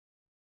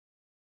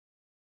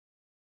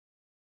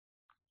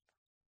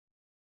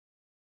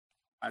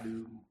 Why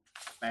do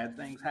bad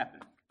things happen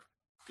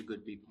to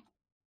good people?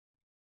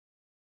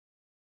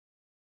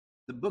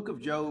 The book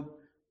of Job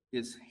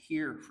is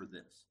here for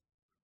this.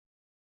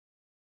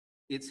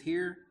 It's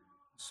here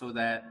so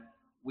that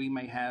we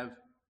may have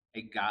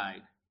a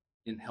guide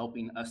in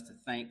helping us to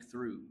think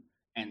through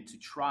and to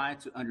try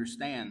to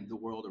understand the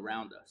world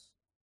around us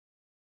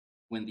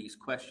when these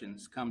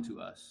questions come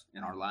to us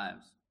in our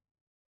lives.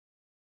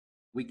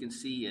 We can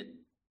see it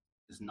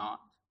is not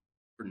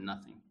for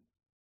nothing.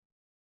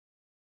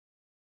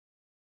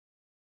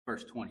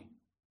 Verse 20.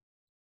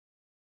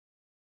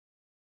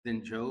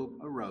 Then Job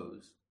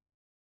arose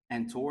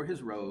and tore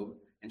his robe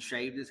and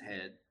shaved his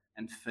head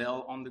and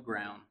fell on the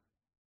ground,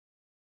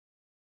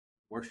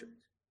 worshipped.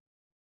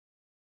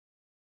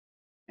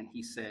 And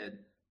he said,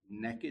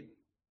 naked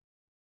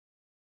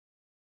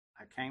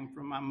I came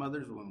from my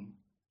mother's womb,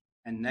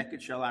 and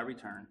naked shall I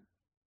return.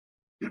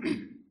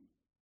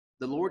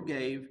 The Lord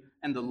gave,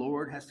 and the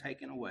Lord has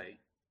taken away.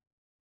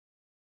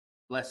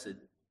 Blessed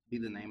be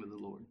the name of the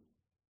Lord.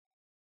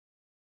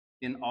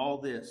 In all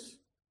this,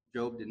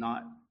 Job did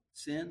not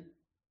sin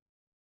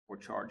or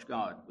charge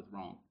God with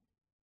wrong.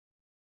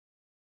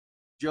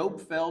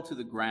 Job fell to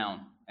the ground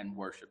and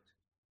worshiped.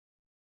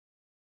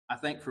 I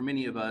think for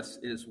many of us,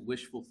 it is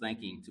wishful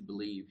thinking to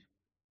believe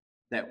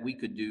that we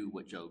could do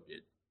what Job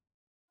did.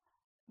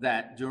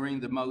 That during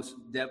the most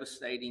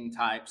devastating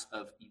types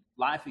of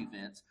life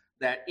events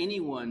that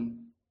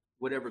anyone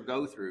would ever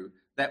go through,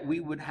 that we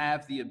would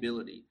have the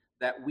ability,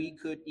 that we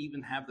could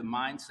even have the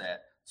mindset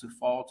to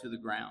fall to the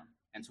ground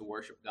and to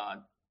worship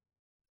God.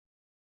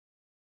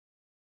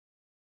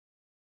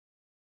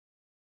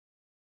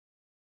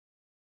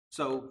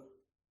 So,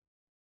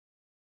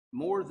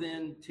 more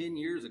than 10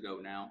 years ago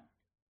now,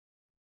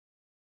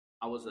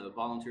 I was a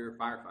volunteer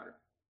firefighter.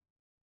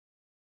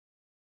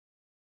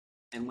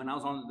 And when I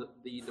was on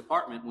the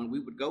department, when we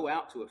would go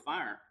out to a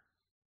fire,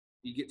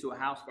 you get to a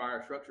house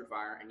fire, a structure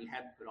fire, and you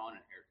had to put on an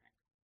air tank.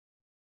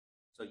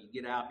 So you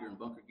get out, you're in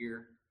bunker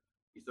gear,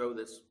 you throw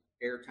this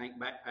air tank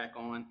backpack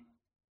on,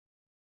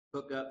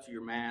 hook up to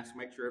your mask,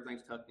 make sure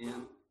everything's tucked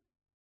in.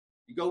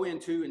 You go in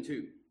 2 and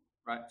 2,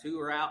 right? 2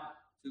 are out,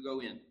 2 go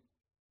in.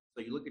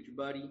 So you look at your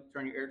buddy,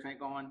 turn your air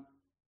tank on,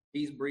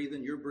 he's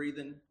breathing, you're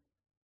breathing,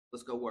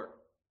 let's go work.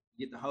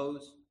 You get the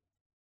hose,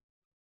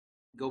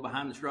 go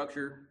behind the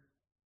structure,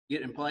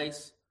 get in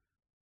place.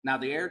 Now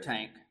the air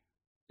tank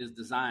is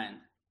designed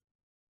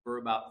for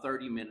about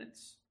 30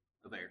 minutes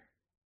of air.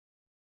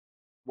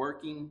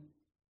 Working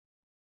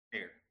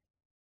air.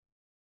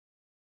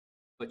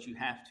 but you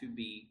have to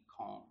be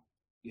calm.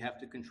 You have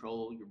to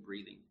control your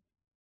breathing.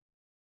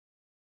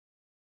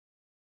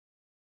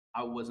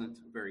 I wasn't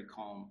a very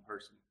calm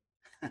person.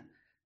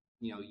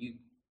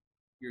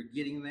 You're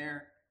getting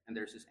there, and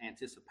there's this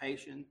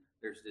anticipation.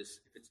 There's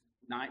this, if it's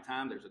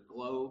nighttime, there's a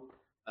glow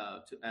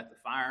at the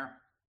fire.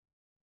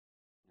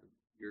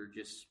 You're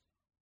just,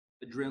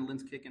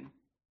 adrenaline's kicking.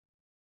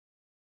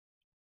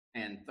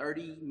 And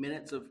 30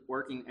 minutes of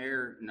working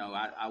air, no,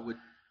 I would,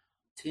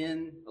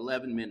 10,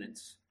 11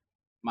 minutes,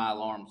 my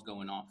alarm's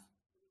going off.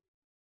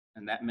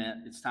 And that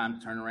meant it's time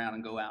to turn around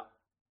and go out.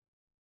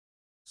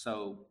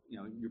 So,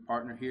 your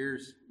partner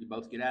hears, you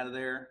both get out of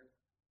there,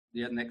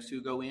 the next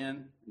two go in,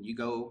 and you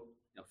go,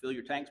 fill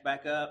your tanks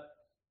back up,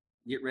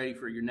 get ready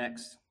for your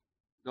next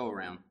go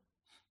around.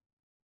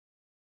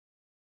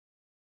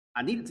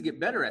 I needed to get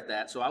better at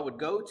that, so I would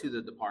go to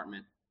the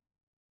department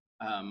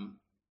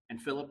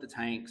and fill up the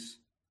tanks,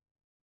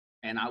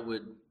 and I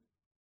would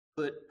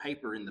put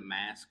paper in the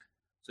mask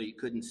so you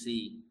couldn't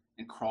see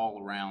and crawl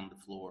around the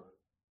floor.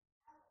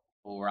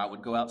 Or I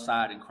would go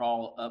outside and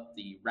crawl up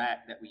the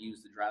rack that we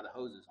use to dry the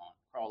hoses on,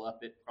 crawl up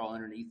it, crawl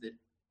underneath it.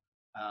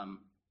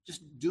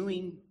 Just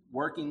doing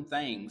working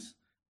things,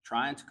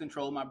 trying to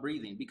control my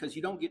breathing, because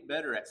you don't get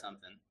better at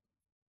something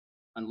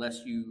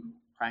unless you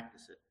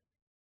practice it.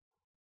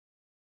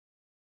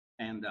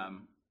 And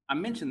I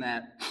mention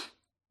that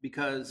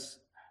because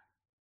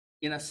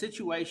in a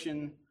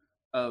situation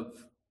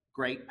of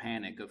great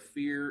panic, of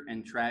fear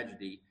and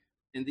tragedy,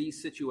 in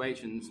these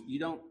situations, you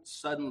don't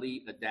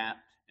suddenly adapt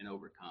and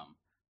overcome.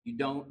 You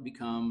don't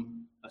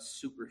become a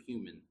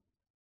superhuman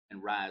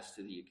and rise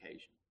to the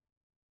occasion.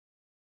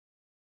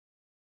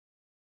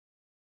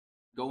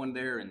 Going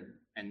there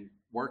and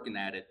working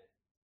at it,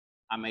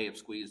 I may have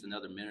squeezed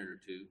another minute or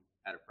two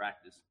out of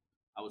practice.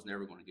 I was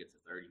never going to get to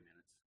 30 minutes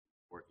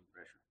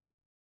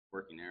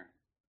working there.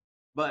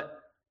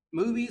 But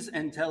movies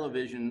and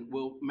television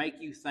will make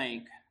you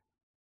think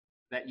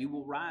that you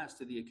will rise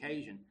to the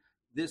occasion.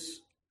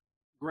 This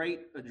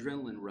great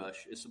adrenaline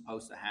rush is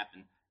supposed to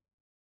happen.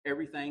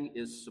 Everything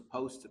is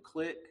supposed to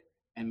click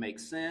and make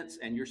sense,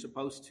 and you're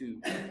supposed to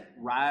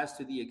rise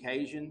to the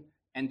occasion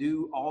and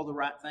do all the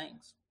right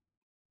things.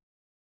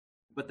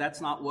 But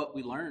that's not what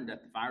we learned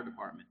at the fire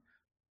department.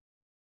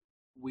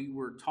 We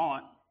were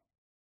taught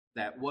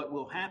that what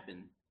will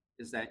happen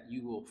is that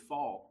you will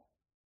fall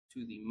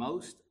to the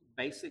most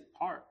basic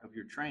part of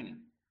your training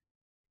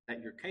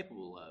that you're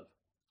capable of.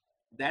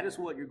 That is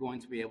what you're going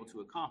to be able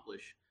to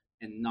accomplish,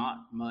 and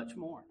not much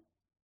more.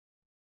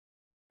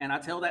 And I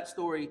tell that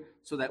story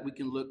so that we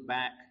can look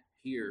back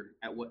here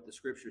at what the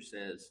scripture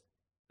says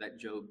that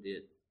Job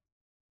did.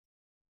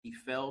 He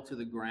fell to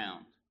the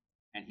ground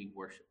and he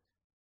worshiped.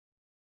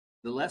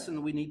 The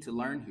lesson we need to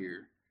learn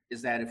here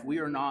is that if we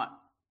are not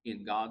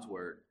in God's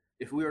word,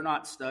 if we are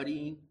not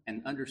studying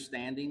and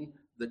understanding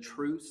the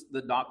truths,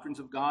 the doctrines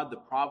of God, the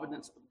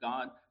providence of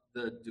God,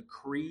 the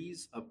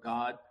decrees of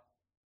God,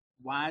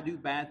 why do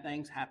bad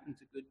things happen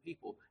to good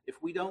people? If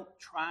we don't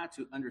try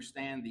to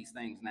understand these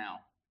things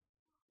now,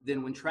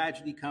 then when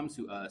tragedy comes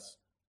to us,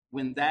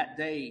 when that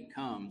day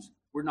comes,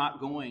 we're not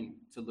going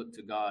to look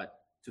to God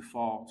to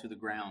fall to the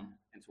ground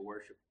and to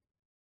worship.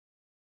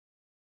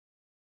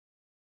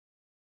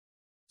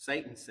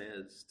 Satan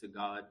says to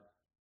God,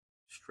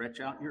 stretch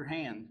out your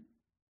hand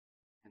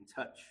and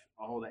touch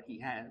all that he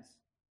has,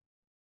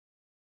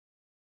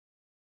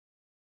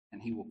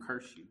 and he will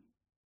curse you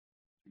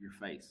to your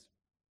face.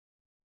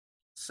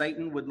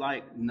 Satan would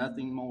like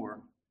nothing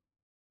more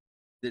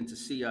than to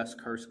see us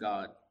curse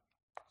God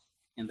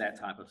in that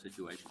type of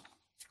situation.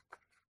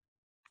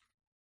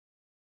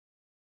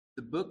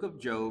 The book of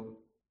Job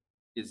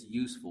is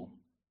useful.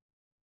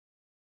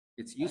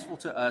 It's useful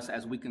to us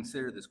as we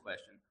consider this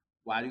question.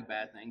 Why do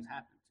bad things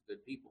happen to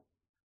good people?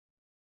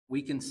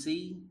 We can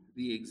see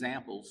the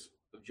examples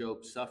of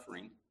Job's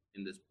suffering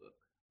in this book.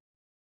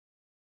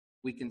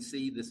 We can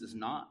see this is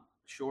not a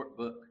short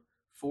book,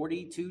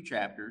 42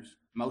 chapters,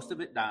 most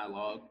of it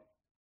dialogue,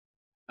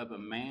 of a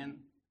man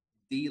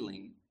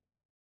dealing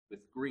with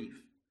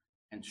grief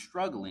and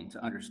struggling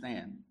to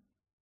understand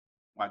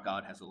why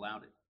God has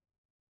allowed it.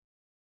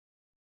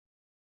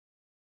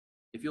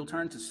 If you'll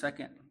turn to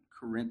 2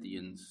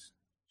 Corinthians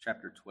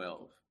chapter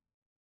 12,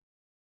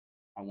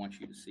 I want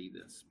you to see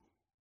this.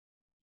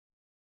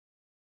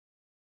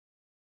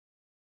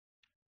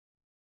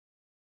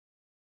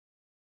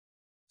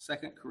 2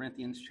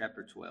 Corinthians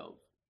chapter 12,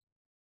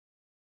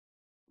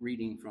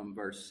 reading from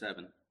verse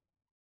 7.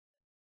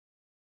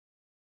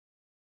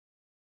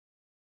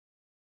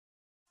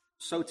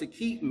 So to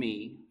keep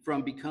me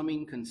from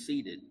becoming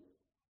conceited,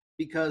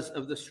 because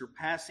of the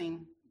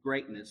surpassing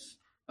greatness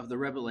of the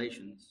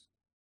revelations,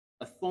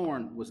 a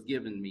thorn was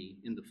given me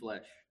in the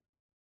flesh,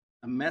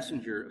 a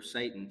messenger of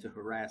Satan to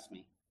harass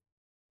me,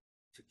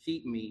 to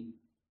keep me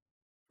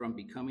from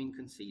becoming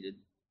conceited.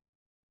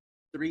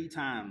 3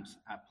 times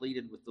I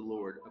pleaded with the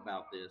Lord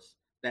about this,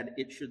 that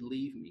it should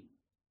leave me.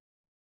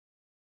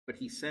 But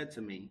he said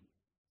to me,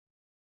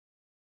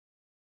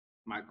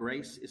 my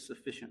grace is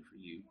sufficient for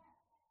you,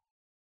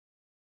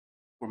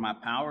 for my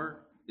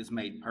power is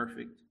made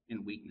perfect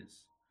in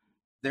weakness.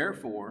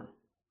 Therefore,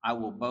 I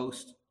will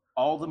boast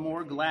all the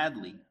more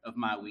gladly of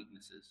my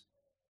weaknesses,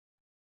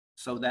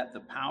 so that the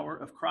power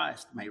of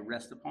Christ may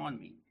rest upon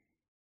me.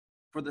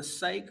 For the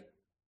sake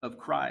of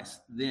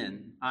Christ,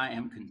 then, I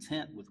am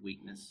content with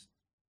weakness,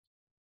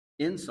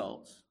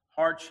 insults,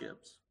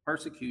 hardships,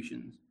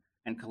 persecutions,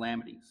 and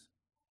calamities.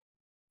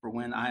 For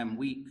when I am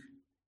weak,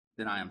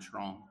 then I am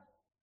strong.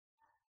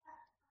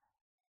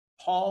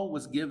 Paul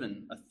was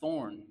given a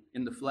thorn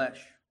in the flesh,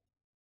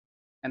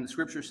 and the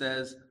scripture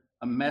says,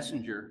 a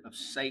messenger of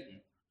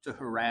Satan to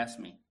harass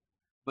me.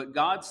 But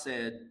God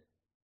said,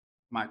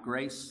 my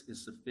grace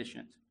is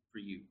sufficient for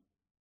you.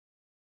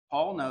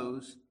 Paul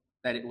knows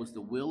that it was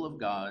the will of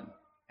God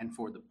and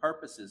for the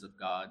purposes of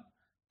God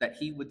that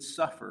he would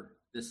suffer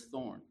this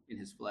thorn in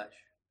his flesh.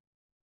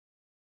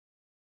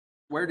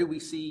 Where do we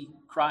see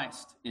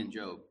Christ in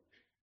Job?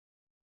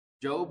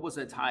 Job was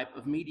a type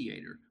of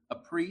mediator, a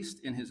priest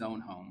in his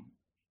own home.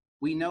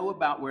 We know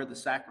about where the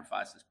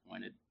sacrifices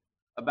pointed,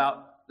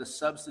 about the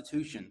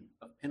substitution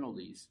of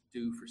penalties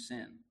due for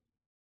sin.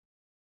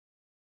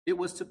 It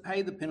was to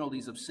pay the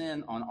penalties of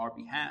sin on our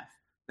behalf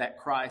that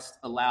Christ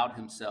allowed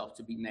himself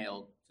to be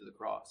nailed to the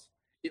cross.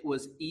 It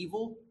was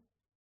evil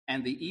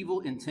and the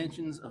evil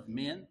intentions of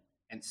men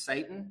and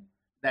Satan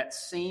that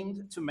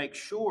seemed to make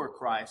sure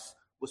Christ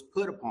was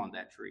put upon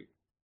that tree.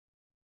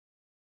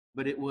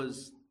 But it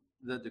was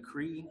the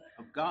decree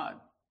of God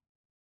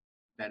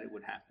that it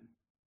would happen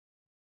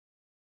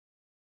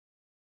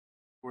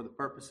for the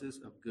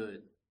purposes of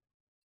good,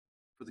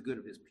 for the good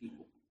of his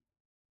people.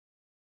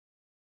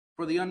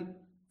 For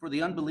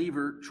the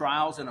unbeliever,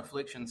 trials and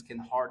afflictions can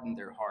harden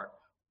their heart.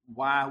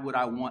 Why would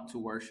I want to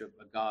worship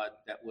a God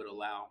that would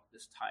allow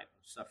this type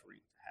of suffering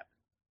to happen?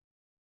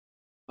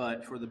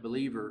 But for the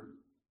believer,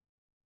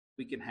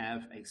 we can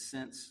have a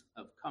sense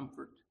of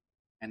comfort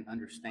and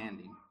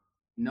understanding,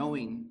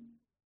 knowing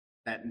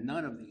that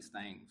none of these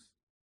things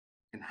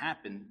can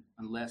happen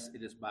unless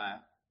it is by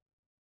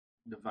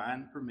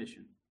divine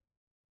permission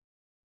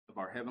of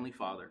our Heavenly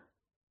Father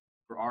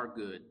for our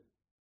good,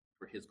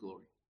 for his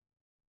glory.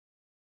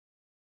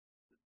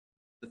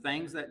 The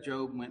things that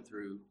Job went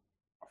through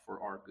are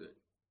for our good.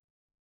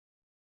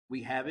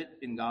 We have it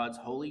in God's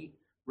holy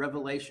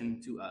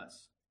revelation to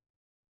us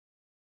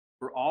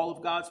for all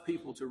of God's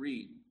people to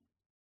read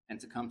and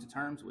to come to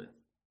terms with.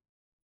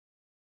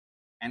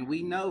 And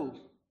we know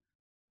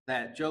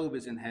that Job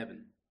is in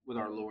heaven with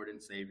our Lord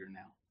and Savior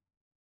now.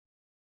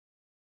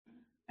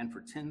 And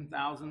for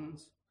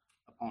 10,000s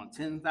upon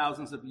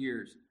 10,000s of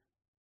years,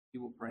 he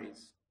will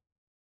praise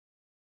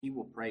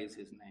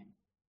his name.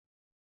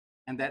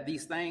 And that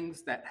these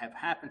things that have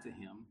happened to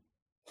him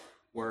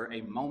were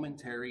a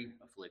momentary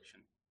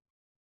affliction,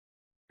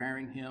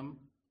 preparing him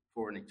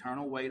for an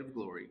eternal weight of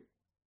glory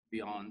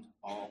beyond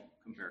all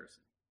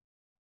comparison.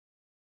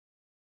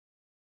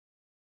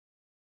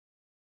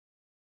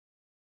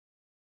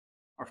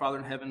 Our Father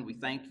in heaven, we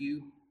thank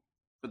you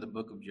for the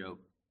book of Job.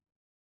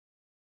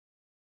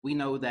 We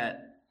know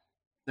that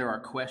there are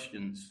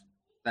questions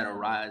that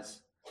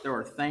arise. There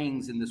are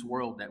things in this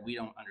world that we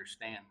don't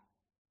understand.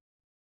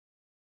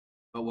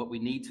 But what we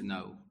need to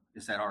know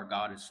is that our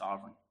God is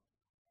sovereign.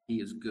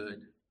 He is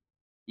good.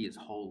 He is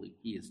holy.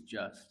 He is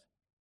just.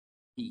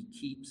 He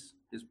keeps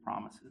his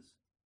promises.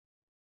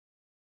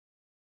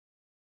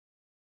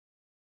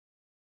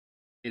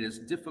 It is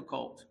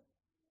difficult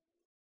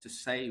to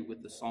say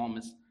with the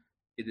psalmist,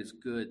 it is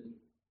good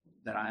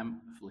that I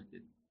am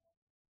afflicted.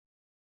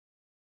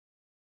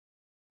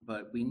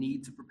 But we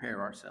need to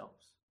prepare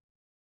ourselves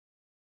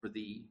for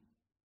the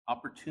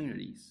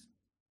opportunities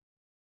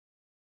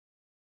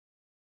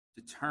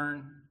to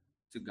turn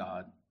to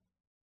God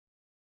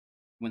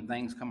when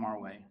things come our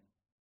way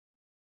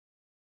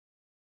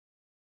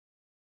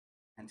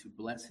and to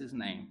bless his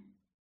name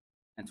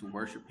and to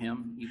worship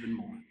him even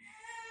more.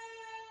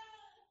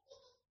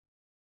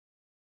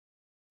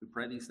 We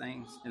pray these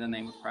things in the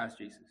name of Christ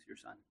Jesus, your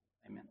Son.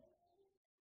 Amen.